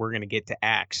however we're going to get to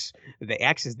X. The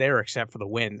X is there except for the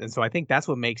wins, and so I think that's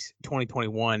what makes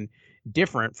 2021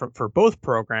 different for both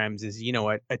programs is, a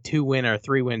 2-win or a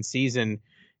 3-win season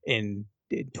in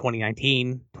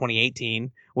 2019,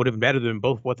 2018 would have been better than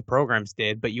both what the programs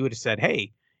did. But you would have said,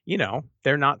 hey,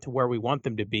 they're not to where we want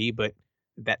them to be, but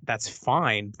that's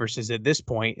fine. Versus at this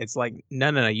point, it's like,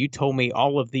 no. You told me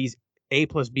all of these A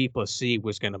plus B plus C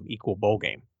was going to equal bowl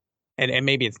game. And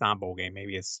maybe it's not bowl game.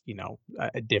 Maybe it's,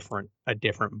 a different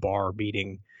bar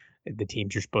beating the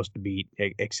teams you're supposed to beat,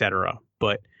 et cetera.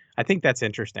 But I think that's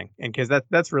interesting. And because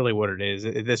that's really what it is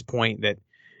at this point, that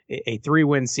a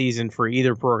 3-win season for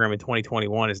either program in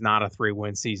 2021 is not a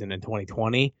 3-win season in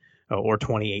 2020 or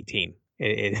 2018.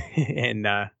 And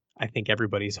I think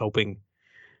everybody's hoping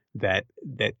that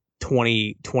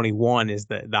 2021 is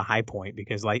the high point,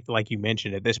 because like you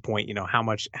mentioned, at this point, how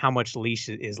much leash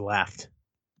is left.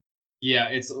 Yeah,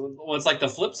 it's like the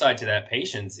flip side to that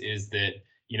patience is that,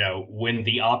 when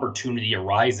the opportunity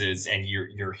arises and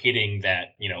you're hitting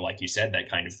that, like you said, that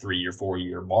kind of 3 or 4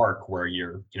 year mark where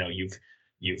you've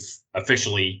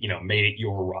officially, made it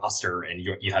your roster and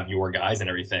you have your guys and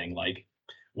everything. Like,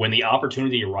 when the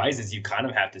opportunity arises, you kind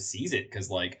of have to seize it. Cause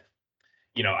like,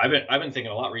 I've been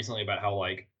thinking a lot recently about how,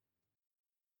 like,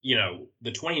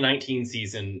 the 2019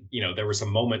 season, there were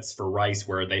some moments for Rice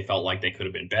where they felt like they could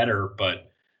have been better, but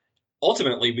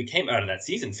ultimately we came out of that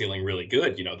season feeling really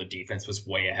good. The defense was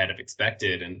way ahead of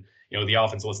expected, and the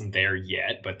offense wasn't there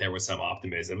yet, but there was some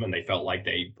optimism and they felt like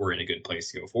they were in a good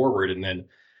place to go forward. And then,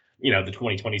 the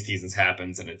 2020 seasons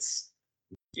happens, and it's,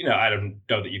 I don't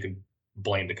know that you can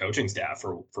blame the coaching staff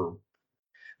for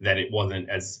that. It wasn't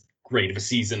as great of a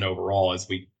season overall as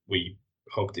we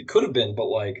hoped it could have been. But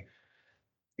like,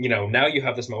 now you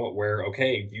have this moment where,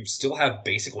 okay, you still have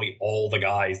basically all the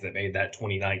guys that made that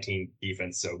 2019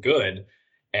 defense so good.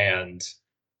 And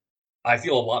I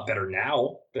feel a lot better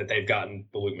now that they've gotten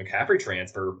the Luke McCaffrey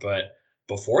transfer. But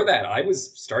before that, I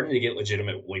was starting to get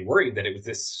legitimately worried that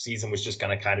this season was just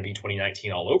going to kind of be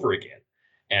 2019 all over again.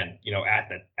 And,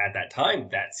 at that time,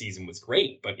 that season was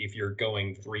great. But if you're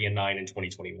going 3-9 in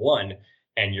 2021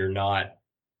 and you're not,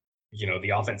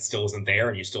 the offense still isn't there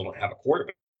and you still don't have a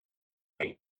quarterback,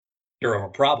 you're of a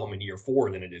problem in year 4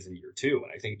 than it is in year 2.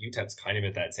 And I think UTEP's kind of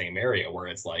at that same area where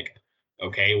it's like,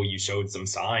 okay, well, you showed some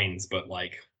signs, but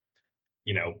like,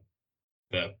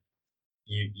 the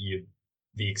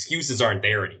the excuses aren't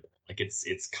there anymore. Like,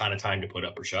 it's kind of time to put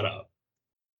up or shut up.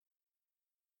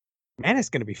 Man, it's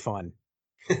going to be fun.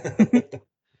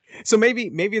 So maybe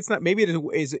it's not. Maybe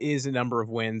it is a number of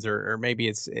wins, or maybe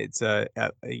it's a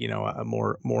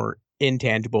more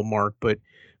intangible mark. But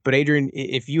Adrian,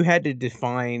 if you had to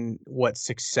define what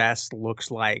success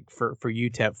looks like for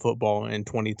UTEP football in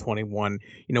 2021,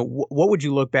 what would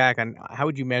you look back on? How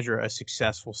would you measure a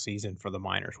successful season for the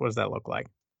Miners? What does that look like?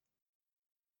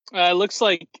 It looks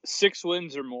like 6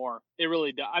 wins or more. It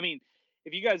really does. I mean,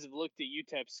 if you guys have looked at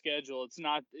UTEP's schedule, it's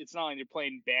not like they're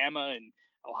playing Bama and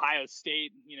Ohio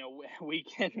State, week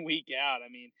in, week out. I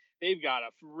mean, they've got a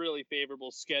really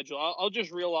favorable schedule. I'll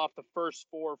just reel off the first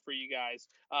 4 for you guys.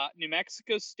 New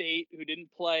Mexico State, who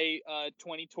didn't play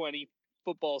 2020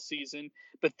 football season.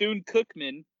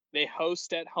 Bethune-Cookman, they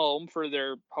host at home for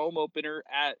their home opener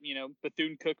at,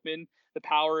 Bethune-Cookman, the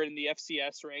power in the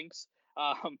FCS ranks.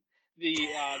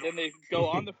 Then they go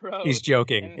on the road. He's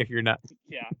joking. If you're not,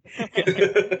 yeah.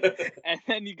 And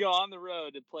then you go on the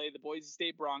road to play the Boise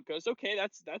State Broncos. Okay,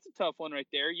 that's a tough one right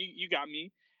there. You got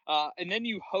me. And then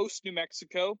you host New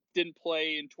Mexico. Didn't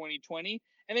play in 2020,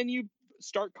 and then you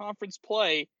start conference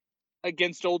play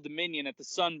against Old Dominion at the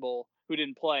Sun Bowl, who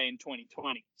didn't play in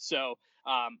 2020. So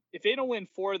if they don't win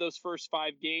 4 of those first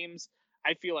 5 games,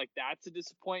 I feel like that's a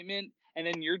disappointment. And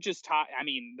then you're just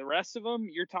the rest of them,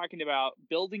 you're talking about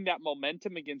building that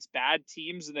momentum against bad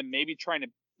teams and then maybe trying to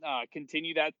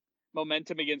continue that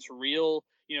momentum against real,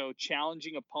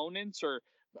 challenging opponents or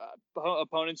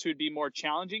opponents who would be more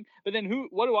challenging. But then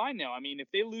what do I know? I mean, if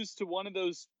they lose to one of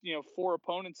those, 4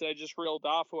 opponents that I just reeled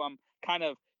off, who I'm kind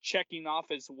of checking off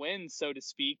as wins, so to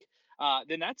speak,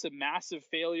 then that's a massive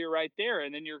failure right there.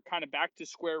 And then you're kind of back to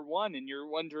square one and you're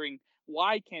wondering,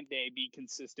 why can't they be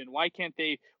consistent? Why can't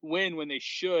they win when they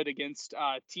should against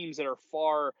teams that are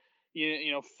far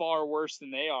worse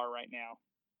than they are right now?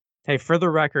 Hey, for the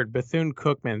record,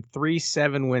 Bethune-Cookman 3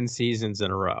 7-win seasons in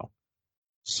a row.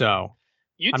 So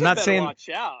I'm not saying watch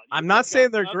out. I'm not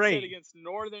saying they're great against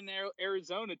Northern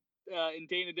Arizona in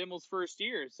Dana Dimel's first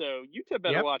year. So UTEP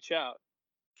better watch out.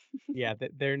 Yeah,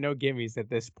 there are no gimmies at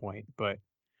this point, but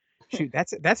shoot,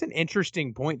 that's an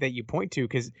interesting point that you point to,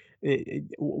 because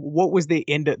what was the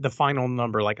final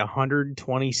number? Like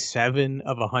 127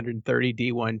 of 130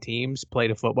 D1 teams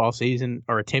played a football season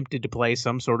or attempted to play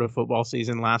some sort of football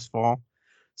season last fall.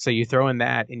 So you throw in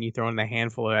that, and you throw in the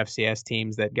handful of FCS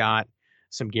teams that got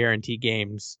some guarantee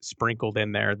games sprinkled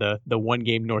in there, the one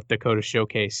game North Dakota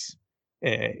Showcase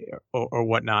or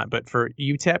whatnot. But for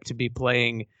UTEP to be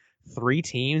playing 3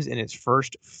 teams in its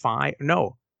first 5,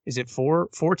 no, is it 4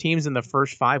 teams in the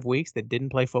first 5 weeks that didn't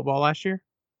play football last year?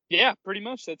 Yeah, pretty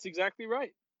much. That's exactly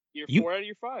right. You're 4 out of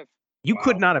your 5. You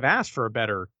could not have asked for a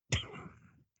better.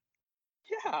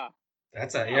 Yeah.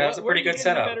 That's Yeah, that's a where pretty are you good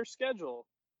getting a setup. better schedule?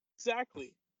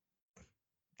 Exactly.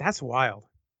 That's wild.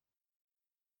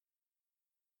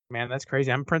 Man, that's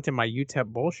crazy. I'm printing my UTEP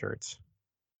Bowl shirts.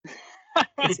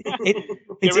 It's Get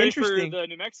ready interesting. for the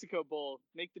New Mexico Bowl.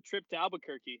 Make the trip to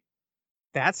Albuquerque.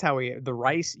 That's how the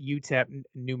Rice UTEP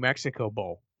New Mexico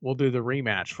Bowl. We'll do the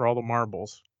rematch for all the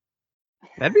marbles.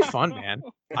 That'd be fun, man.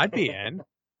 I'd be in.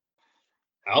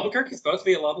 Albuquerque's supposed to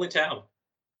be a lovely town.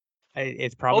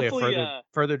 It's probably Hopefully, a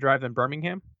further drive than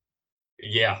Birmingham.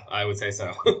 Yeah, I would say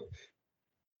so.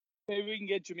 maybe we can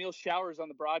get Jameel Showers on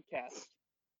the broadcast.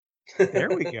 There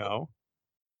we go.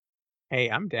 Hey,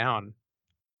 I'm down.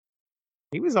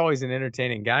 He was always an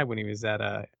entertaining guy when he was at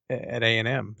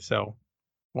A&M, so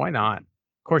why not?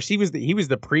 Of course, he was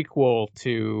the prequel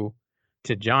to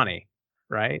Johnny,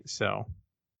 right? So,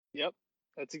 Yep,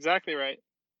 that's exactly right.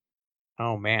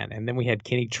 oh man, and then we had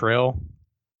Kenny Trill.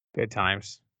 Good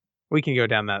times. We can go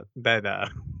down that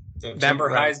So that Timber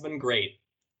route. Heisman, great.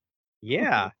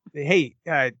 Yeah. Hey,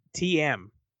 TM.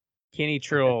 Kenny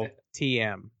Trill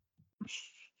TM.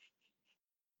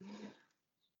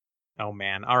 Oh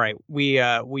man. All right.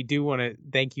 We do want to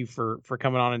thank you for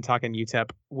coming on and talking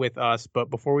UTEP with us, but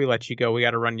before we let you go, we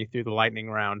got to run you through the lightning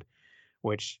round,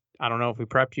 which I don't know if we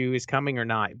prepped you is coming or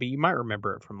not, but you might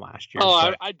remember it from last year. Oh,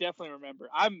 but I definitely remember.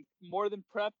 I'm more than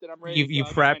prepped, and I'm ready to you go.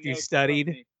 I got my prepped, you notes in front of studied.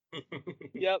 me.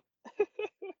 Yep.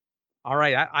 All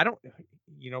right. I don't,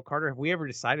 Carter, have we ever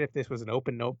decided if this was an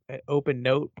open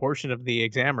note portion of the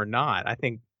exam or not? I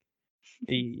think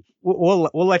we'll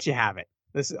let you have it.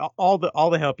 This is all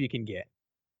the help you can get.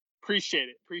 Appreciate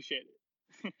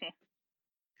it.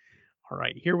 All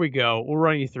right, here we go. We'll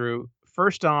run you through.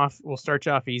 First off, we'll start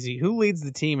you off easy. Who leads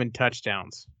the team in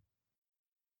touchdowns?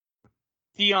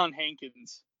 Deion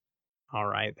Hankins. All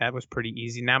right, that was pretty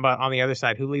easy. Now, about on the other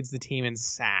side, who leads the team in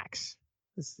sacks?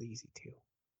 This is easy too.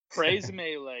 Praise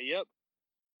Melee.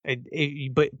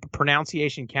 Yep. But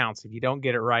pronunciation counts. If you don't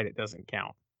get it right, it doesn't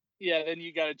count. Yeah, then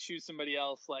you got to choose somebody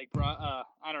else, like I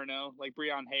don't know, like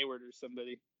Breon Hayward or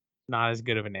somebody. Not as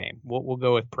good of a name. We'll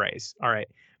go with Praise. All right,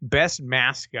 best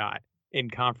mascot in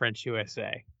Conference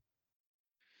USA.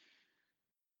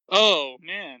 Oh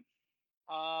man.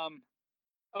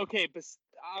 Okay, but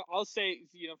I'll say,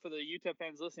 for the UTEP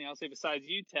fans listening, I'll say besides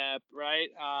UTEP, right?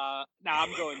 Now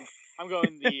I'm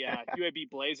going the UAB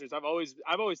Blazers. I've always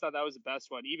thought that was the best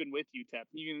one, even with UTEP.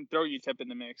 You can throw UTEP in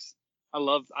the mix. I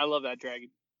love that dragon.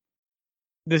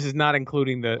 This is not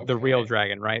including the real Okay.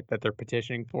 dragon, right? That they're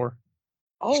petitioning for.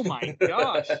 Oh my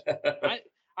gosh,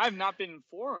 I've not been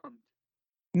informed.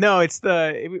 No, it's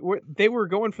they were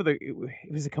going for it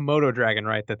was a Komodo dragon,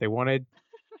 right? That they wanted.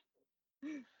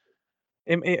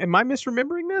 Am I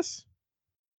misremembering this?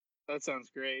 That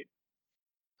sounds great.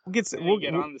 We'll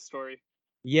get on the story.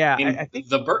 Yeah, I I think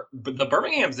the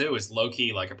Birmingham Zoo is low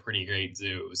key like a pretty great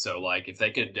zoo. So like if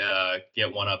they could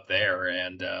get one up there,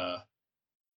 and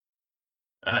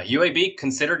UAB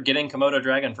considered getting Komodo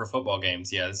dragon for football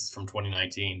games. Yeah, this is from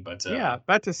 2019, but yeah,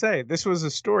 about to say this was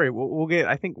a story. We'll get.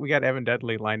 I think we got Evan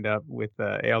Dudley lined up with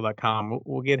AL.com.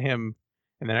 We'll get him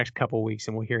in the next couple of weeks,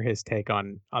 and we'll hear his take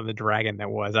on the dragon that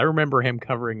was. I remember him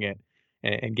covering it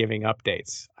and giving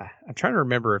updates. I'm trying to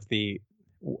remember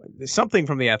if something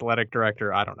from the athletic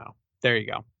director. I don't know. There you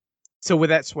go. So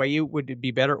would that sway you? Would it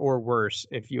be better or worse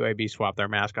if UAB swapped their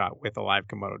mascot with a live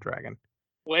Komodo dragon?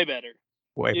 Way better.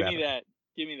 Way Give better.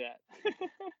 Give me that.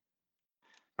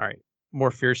 All right.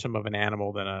 More fearsome of an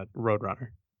animal than a roadrunner.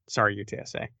 Sorry,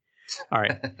 UTSA. All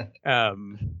right.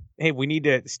 Hey, we need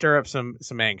to stir up some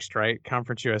angst, right?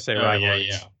 Conference USA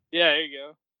rivalries. Yeah, there you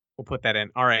go. We'll put that in.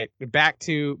 All right. Back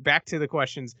to the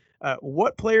questions.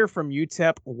 What player from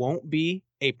UTEP won't be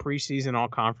a preseason all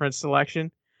conference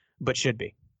selection, but should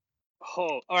be?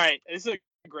 Oh, all right. This is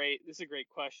a great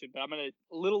question, but I'm a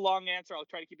little long answer. I'll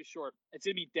try to keep it short. It's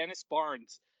gonna be Dennis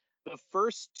Barnes, the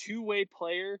first two-way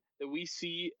player that we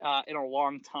see in a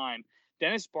long time.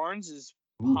 Dennis Barnes is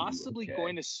possibly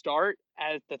going to start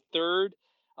at the third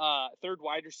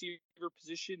wide receiver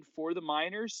position for the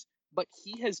Miners, but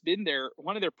he has been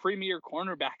one of their premier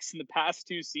cornerbacks in the past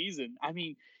 2 seasons. I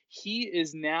mean, he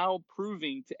is now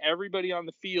proving to everybody on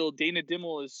the field, Dana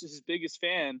Dimmel is his biggest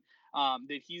fan,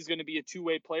 that he's going to be a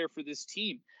two-way player for this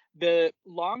team. The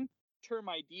long term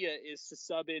idea is to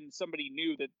sub in somebody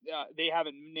new that they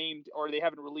haven't named or they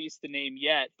haven't released the name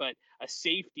yet, but a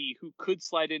safety who could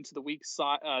slide into the weak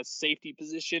safety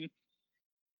position,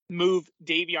 move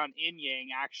Davion Inyang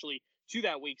actually to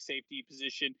that weak safety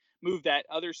position, move that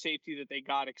other safety that they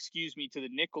got, to the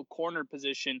nickel corner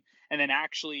position, and then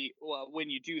actually, when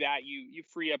you do that, you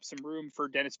free up some room for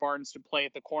Dennis Barnes to play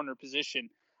at the corner position.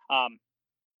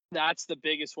 That's the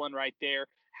biggest one right there.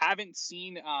 Haven't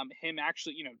seen him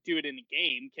actually, do it in a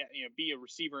game, be a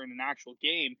receiver in an actual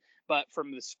game. But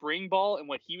from the spring ball and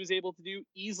what he was able to do,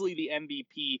 easily the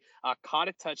MVP, caught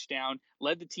a touchdown,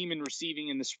 led the team in receiving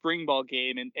in the spring ball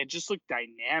game, and just looked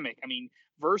dynamic. I mean,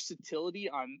 versatility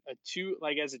on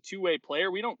as a two-way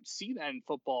player, we don't see that in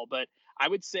football, but I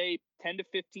would say 10 to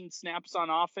 15 snaps on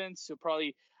offense. So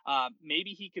probably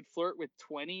maybe he could flirt with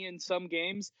 20 in some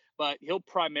games, but he'll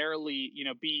primarily,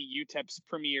 be UTEP's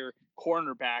premier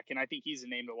cornerback, and I think he's a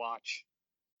name to watch.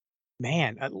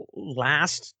 Man,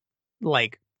 last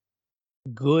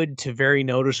good to very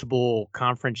noticeable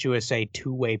Conference USA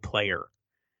two-way player.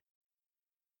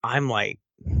 I'm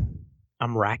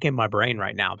racking my brain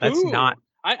right now. That's Ooh, not.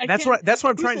 That's what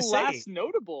I'm trying to say. Last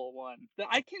notable one that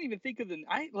I can't even think of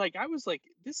I was like,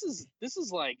 this is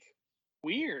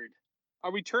weird.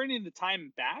 Are we turning the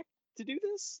time back to do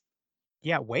this?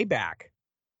 Yeah, way back.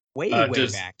 Way back.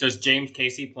 Does James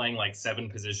Casey playing 7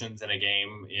 positions in a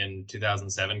game in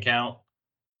 2007 count?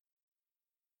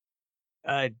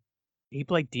 He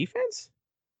played defense?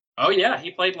 Oh yeah, he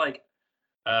played tight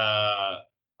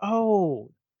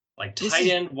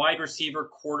end, wide receiver,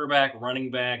 quarterback, running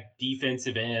back,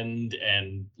 defensive end,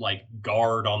 and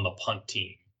guard on the punt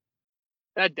team.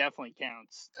 That definitely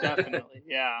counts. Definitely,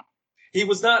 yeah. He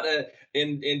was not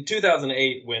in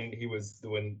 2008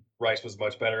 when Rice was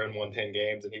much better and won 10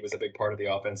 games and he was a big part of the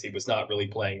offense. He was not really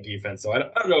playing defense, so I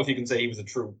don't know if you can say he was a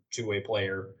true two-way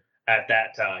player at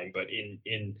that time. But he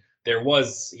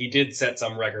did set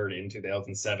some record in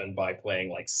 2007 by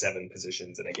playing 7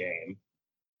 positions in a game.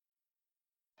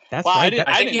 That's right.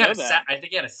 I think he had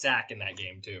a sack in that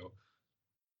game too.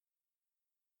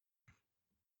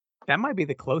 That might be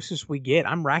the closest we get.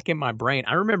 I'm racking my brain.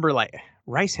 I remember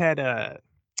Rice had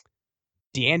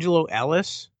D'Angelo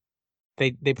Ellis.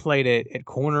 They played at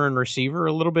corner and receiver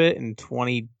a little bit in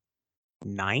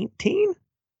 2019.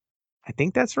 I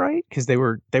think that's right, because they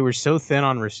were so thin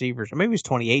on receivers. Or maybe it was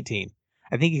 2018.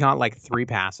 I think he got 3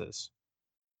 passes.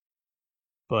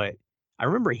 But I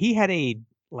remember he had a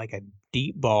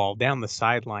deep ball down the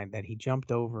sideline that he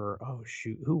jumped over. Oh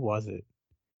shoot, who was it?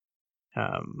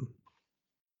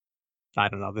 I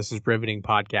don't know. This is riveting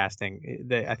podcasting.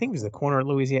 I think it was the corner at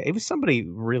Louisiana. It was somebody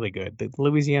really good. The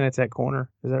Louisiana Tech corner.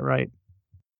 Is that right?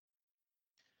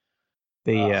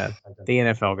 The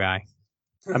NFL guy,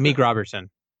 Amik Robertson.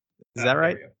 Is that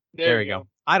right? There we go.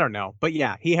 I don't know, but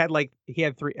yeah, he had 3.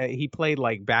 He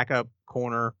played backup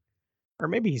corner, or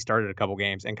maybe he started a couple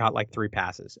games and caught 3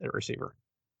 passes at receiver.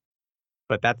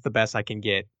 But that's the best I can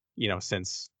get,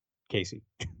 since Casey.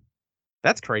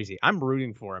 That's crazy. I'm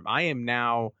rooting for him. I am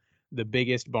now the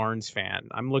biggest Barnes fan.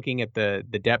 I'm looking at the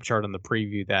depth chart on the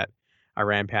preview that I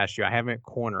ran past you. I have him at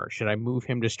corner. Should I move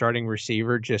him to starting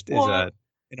receiver as an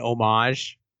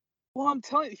homage? Well,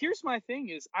 here's my thing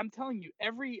is I'm telling you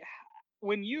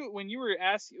when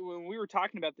we were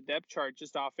talking about the depth chart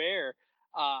just off air,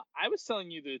 I was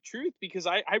telling you the truth because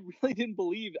I really didn't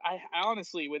believe. I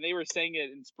honestly, when they were saying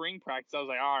it in spring practice, I was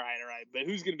like, all right, but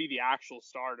who's going to be the actual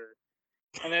starter?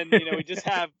 And then, we just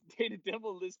have Data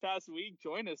Dimble this past week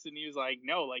join us, and he was like,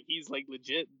 no, he's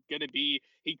legit going to be,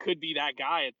 he could be that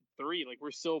guy at 3.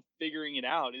 We're still figuring it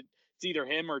out. It's either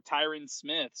him or Tyron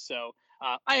Smith. So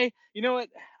you know what?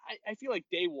 I feel like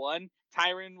day one,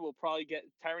 Tyron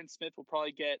Smith will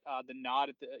probably get the nod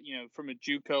at the, from a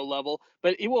JUCO level,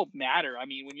 but it won't matter. I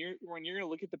mean, when you're going to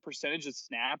look at the percentage of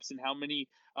snaps and how many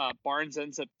Barnes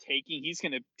ends up taking, he's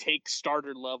going to take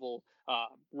starter level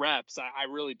reps. I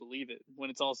really believe it when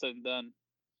it's all said and done.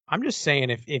 I'm just saying,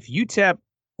 if UTEP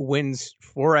wins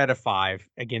 4 out of 5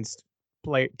 against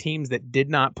teams that did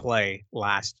not play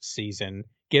last season,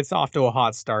 gets off to a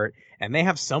hot start, and they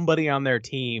have somebody on their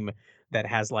team that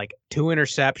has 2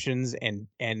 interceptions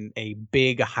and a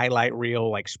big highlight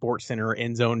reel Sports Center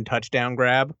end zone touchdown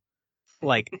grab,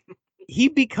 he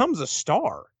becomes a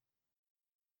star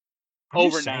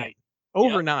overnight.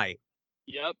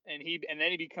 Yep, and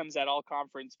then he becomes that all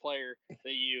conference player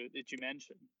that you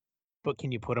mentioned. But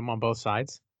can you put him on both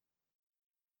sides?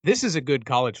 This is a good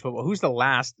college football. Who's the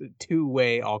last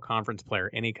two-way all conference player,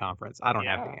 any conference? I don't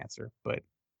have the answer, but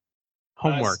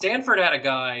homework. Stanford had a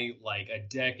guy a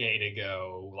decade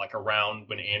ago, around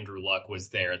when Andrew Luck was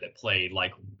there, that played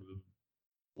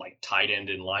like tight end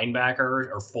and linebacker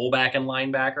or fullback and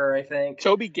linebacker, I think.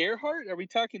 Toby Gerhart? Are we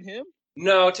talking him?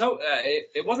 No,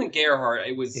 it wasn't Gerhardt.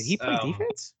 It was Did he play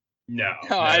defense? No, No,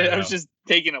 no, I no. was just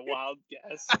taking a wild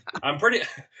guess. I'm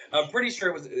pretty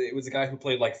sure it was a guy who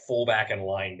played like fullback and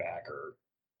linebacker,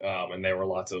 and there were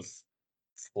lots of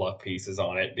fluff pieces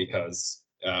on it because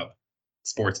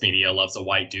sports media loves a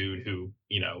white dude who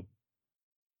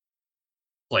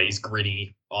plays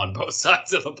gritty on both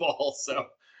sides of the ball. So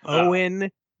Owen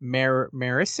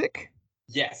Marisic?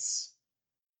 yes,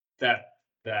 that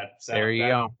There you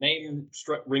go. name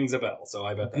rings a bell. So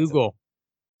I bet Google.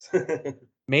 It.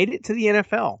 Made it to the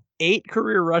NFL. 8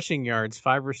 career rushing yards,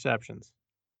 5 receptions.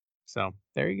 So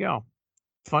there you go.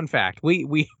 Fun fact.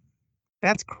 We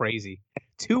that's crazy.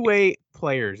 Two-way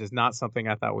players is not something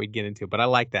I thought we'd get into, but I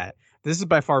like that. This has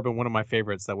by far been one of my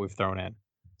favorites that we've thrown in.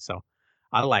 So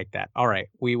I like that. All right,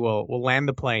 we'll land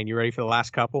the plane. You ready for the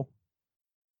last couple?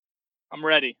 I'm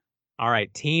ready. All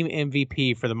right, team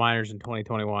MVP for the Miners in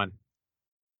 2021.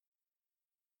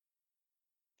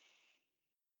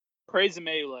 Praise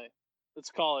Melee. Let's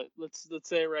call it. Let's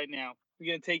say it right now.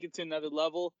 We're gonna take it to another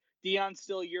level. Dion's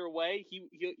still a year away. He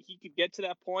could get to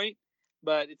that point,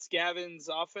 but it's Gavin's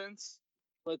offense.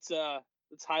 Let's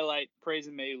highlight Praise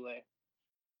Melee.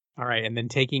 All right, and then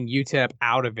taking UTEP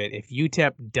out of it. If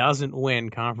UTEP doesn't win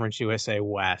Conference USA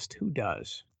West, who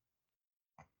does?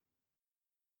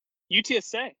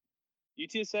 UTSA.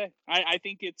 UTSA. I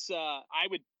think it's I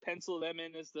would pencil them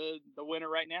in as the winner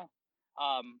right now.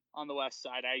 On the West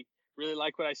side, I really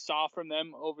like what I saw from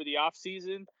them over the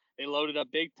offseason. They loaded up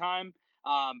big time.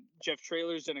 Jeff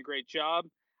Traylor's done a great job.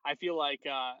 I feel like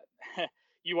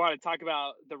you want to talk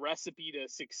about the recipe to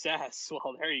success.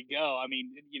 Well, there you go. I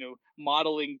mean,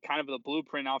 modeling kind of the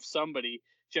blueprint off somebody.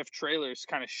 Jeff Traylor's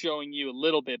kind of showing you a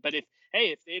little bit. But if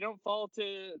they don't fall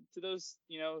to those,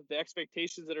 the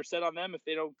expectations that are set on them, if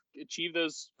they don't achieve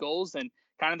those goals, then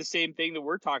kind of the same thing that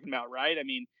we're talking about, right? I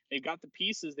mean, they've got the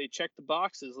pieces, they check the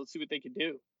boxes. Let's see what they can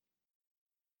do.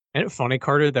 Isn't it funny,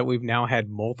 Carter, that we've now had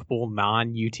multiple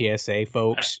non-UTSA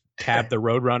folks tab the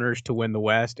Roadrunners to win the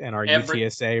West, and our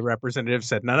UTSA representative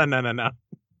said, no.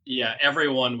 Yeah,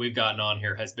 everyone we've gotten on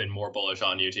here has been more bullish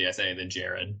on UTSA than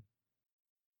Jared.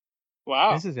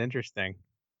 Wow. This is interesting.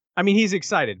 I mean, he's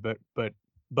excited,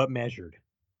 but measured.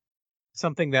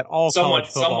 Something that all college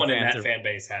football someone fans in that fan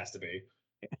base has to be.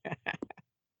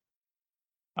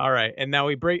 All right, and now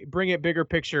we bring it bigger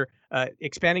picture,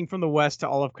 expanding from the West to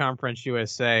all of Conference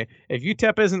USA. If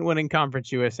UTEP isn't winning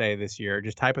Conference USA this year,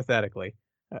 just hypothetically,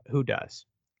 who does?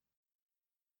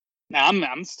 Now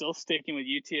I'm still sticking with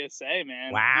UTSA,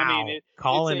 man. Wow, I mean,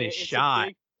 calling his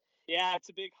shot. It's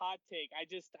a big hot take.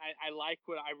 I like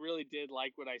I really did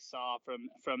like what I saw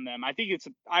from them.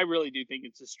 I really do think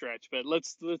it's a stretch, but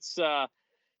let's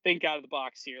think out of the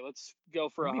box here. Let's go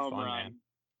for a home run. Man.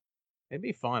 It'd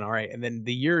be fun. All right. And then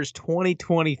the year is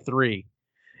 2023.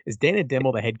 Is Dana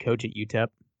Dimmel the head coach at UTEP?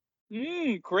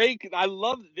 Great. I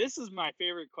love this. Is my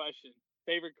favorite question.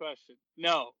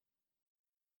 No.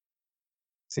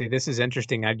 See, this is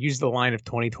interesting. I'd use the line of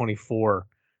 2024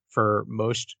 for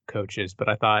most coaches, but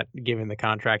I thought given the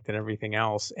contract and everything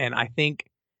else, and I think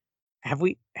I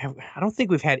don't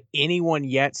think we've had anyone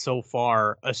yet so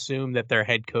far assume that their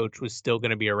head coach was still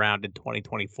going to be around in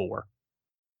 2024.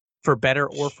 For better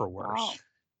or for worse.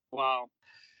 Wow.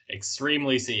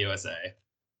 Extremely CUSA.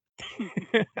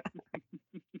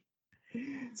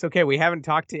 It's okay. We haven't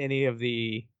talked to any of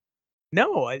the.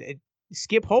 No,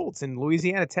 Skip Holtz in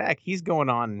Louisiana Tech. He's going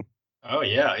on. Oh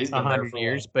yeah, he's been 100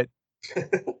 years, but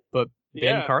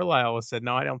Ben Carlisle said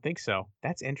no. I don't think so.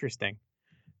 That's interesting.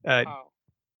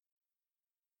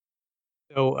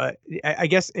 So I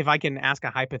guess if I can ask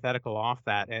a hypothetical off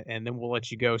that, and then we'll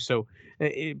let you go. So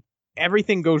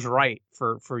everything goes right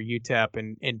for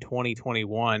UTEP in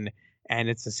 2021, and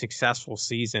it's a successful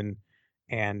season,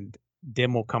 and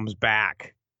Dimmel comes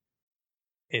back.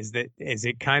 Is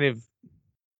it kind of?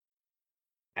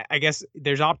 I guess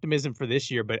there's optimism for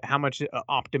this year, but how much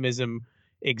optimism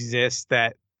exists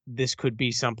that this could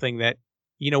be something that,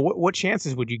 what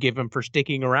chances would you give him for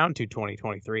sticking around to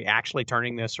 2023, actually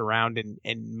turning this around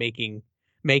and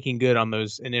making good on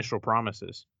those initial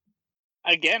promises?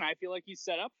 Again, I feel like he's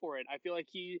set up for it. I feel like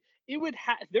there would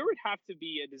have to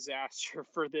be a disaster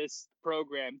for this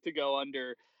program to go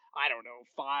under, I don't know,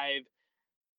 five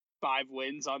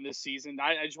wins on this season.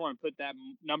 I just want to put that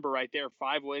number right there.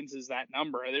 5 wins is that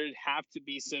number. There'd have to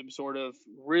be some sort of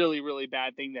really, really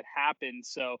bad thing that happened.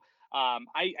 So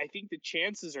I think the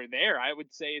chances are there. I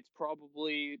would say it's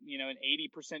probably, an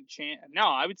 80% chance. No,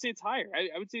 I would say it's higher.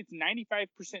 I would say it's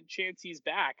 95% chance he's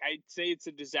back. I'd say it's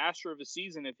a disaster of a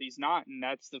season if he's not, and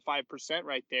that's the 5%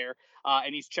 right there.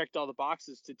 And he's checked all the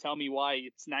boxes to tell me why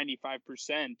it's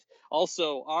 95%.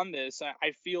 Also on this,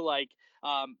 I feel like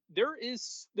there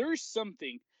is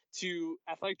something to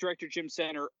athletic director Jim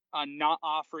Center not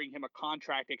offering him a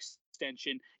contract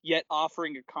extension, yet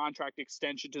offering a contract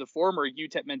extension to the former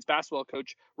UTEP men's basketball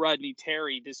coach Rodney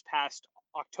Terry this past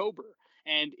October.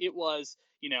 And it was,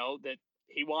 that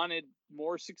he wanted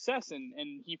more success and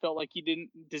he felt like he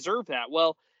didn't deserve that.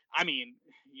 Well, I mean,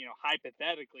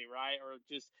 hypothetically, right? Or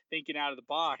just thinking out of the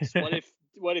box,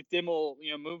 what if Dimmel,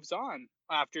 moves on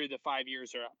after the 5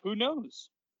 years are up? Who knows?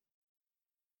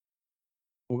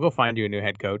 We'll go find you a new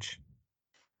head coach.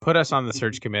 Put us on the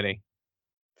search committee.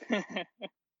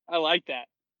 I like that.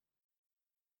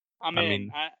 I'm I in.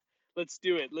 mean- Let's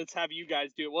do it. Let's have you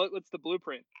guys do it. What's the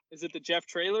blueprint? Is it the Jeff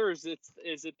Traylor or is it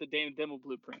the Dana Dimmel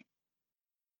blueprint?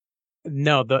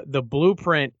 No, the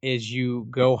blueprint is you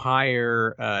go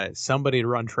hire somebody to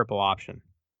run triple option.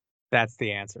 That's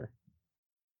the answer.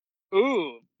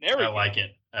 Ooh, there we go. I like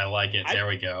it. There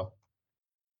we go.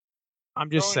 I'm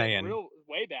just Throwing it saying. real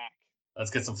way back.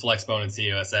 Let's get some flex bonus to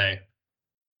USA.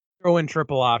 Throw in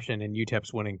triple option and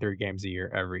UTEP's winning 3 games a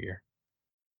year every year.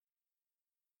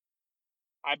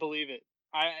 I believe it.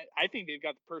 I think they've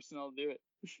got the personnel to do it.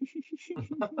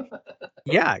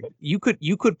 Yeah, you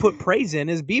could put Praise in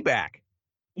as B-back.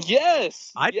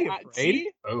 Yes. I'd be afraid.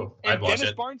 See? Oh, And I'd watch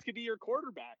Dennis it. Barnes could be your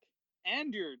quarterback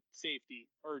and your safety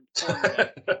or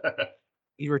cornerback.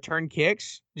 You return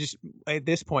kicks. Just at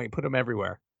this point, put them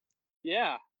everywhere.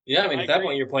 Yeah. Yeah, I mean, I at that agree.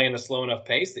 point, you're playing a slow enough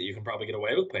pace that you can probably get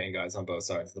away with playing guys on both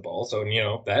sides of the ball. So,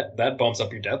 that bumps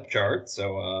up your depth chart.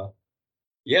 So,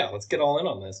 yeah, let's get all in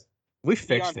on this. We Deion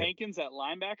fixed it. Hankins at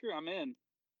linebacker, I'm in.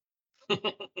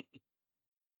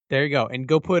 There you go. And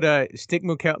go put stick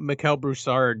Mikel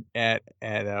Broussard at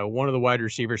one of the wide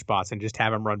receiver spots and just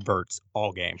have him run verts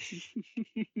all game.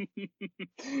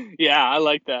 Yeah, I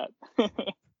like that.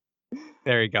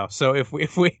 There you go. So if we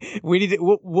need it,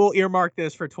 we'll earmark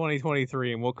this for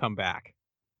 2023 and we'll come back.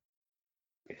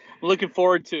 I'm looking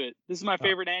forward to it. This is my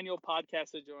favorite annual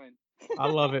podcast to join. I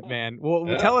love it, man. Well,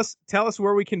 Yeah. tell us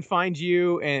where we can find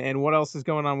you and what else is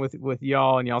going on with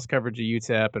y'all and y'all's coverage of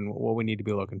UTEP and what we need to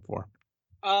be looking for.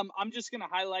 I'm just gonna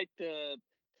highlight the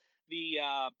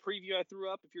preview I threw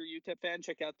up. If you're a UTEP fan,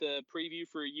 check out the preview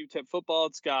for UTEP football.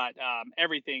 It's got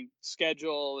everything: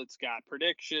 schedule, it's got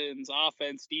predictions,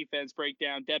 offense, defense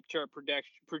breakdown, depth chart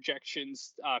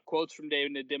projections, quotes from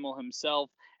David Dimmel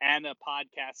himself, and a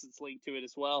podcast that's linked to it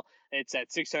as well. It's at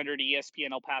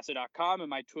 600ESPNElPaso.com, and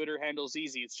my Twitter handle's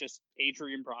easy. It's just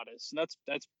Adrian Broaddus, and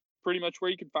that's pretty much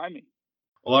where you can find me.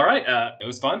 Well, all right. It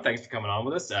was fun. Thanks for coming on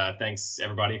with us. Thanks,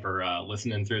 everybody, for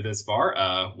listening through this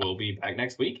far. We'll be back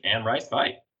next week. And Rice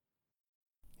Fight.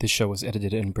 This show was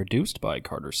edited and produced by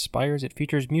Carter Spires. It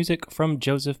features music from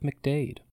Joseph McDade.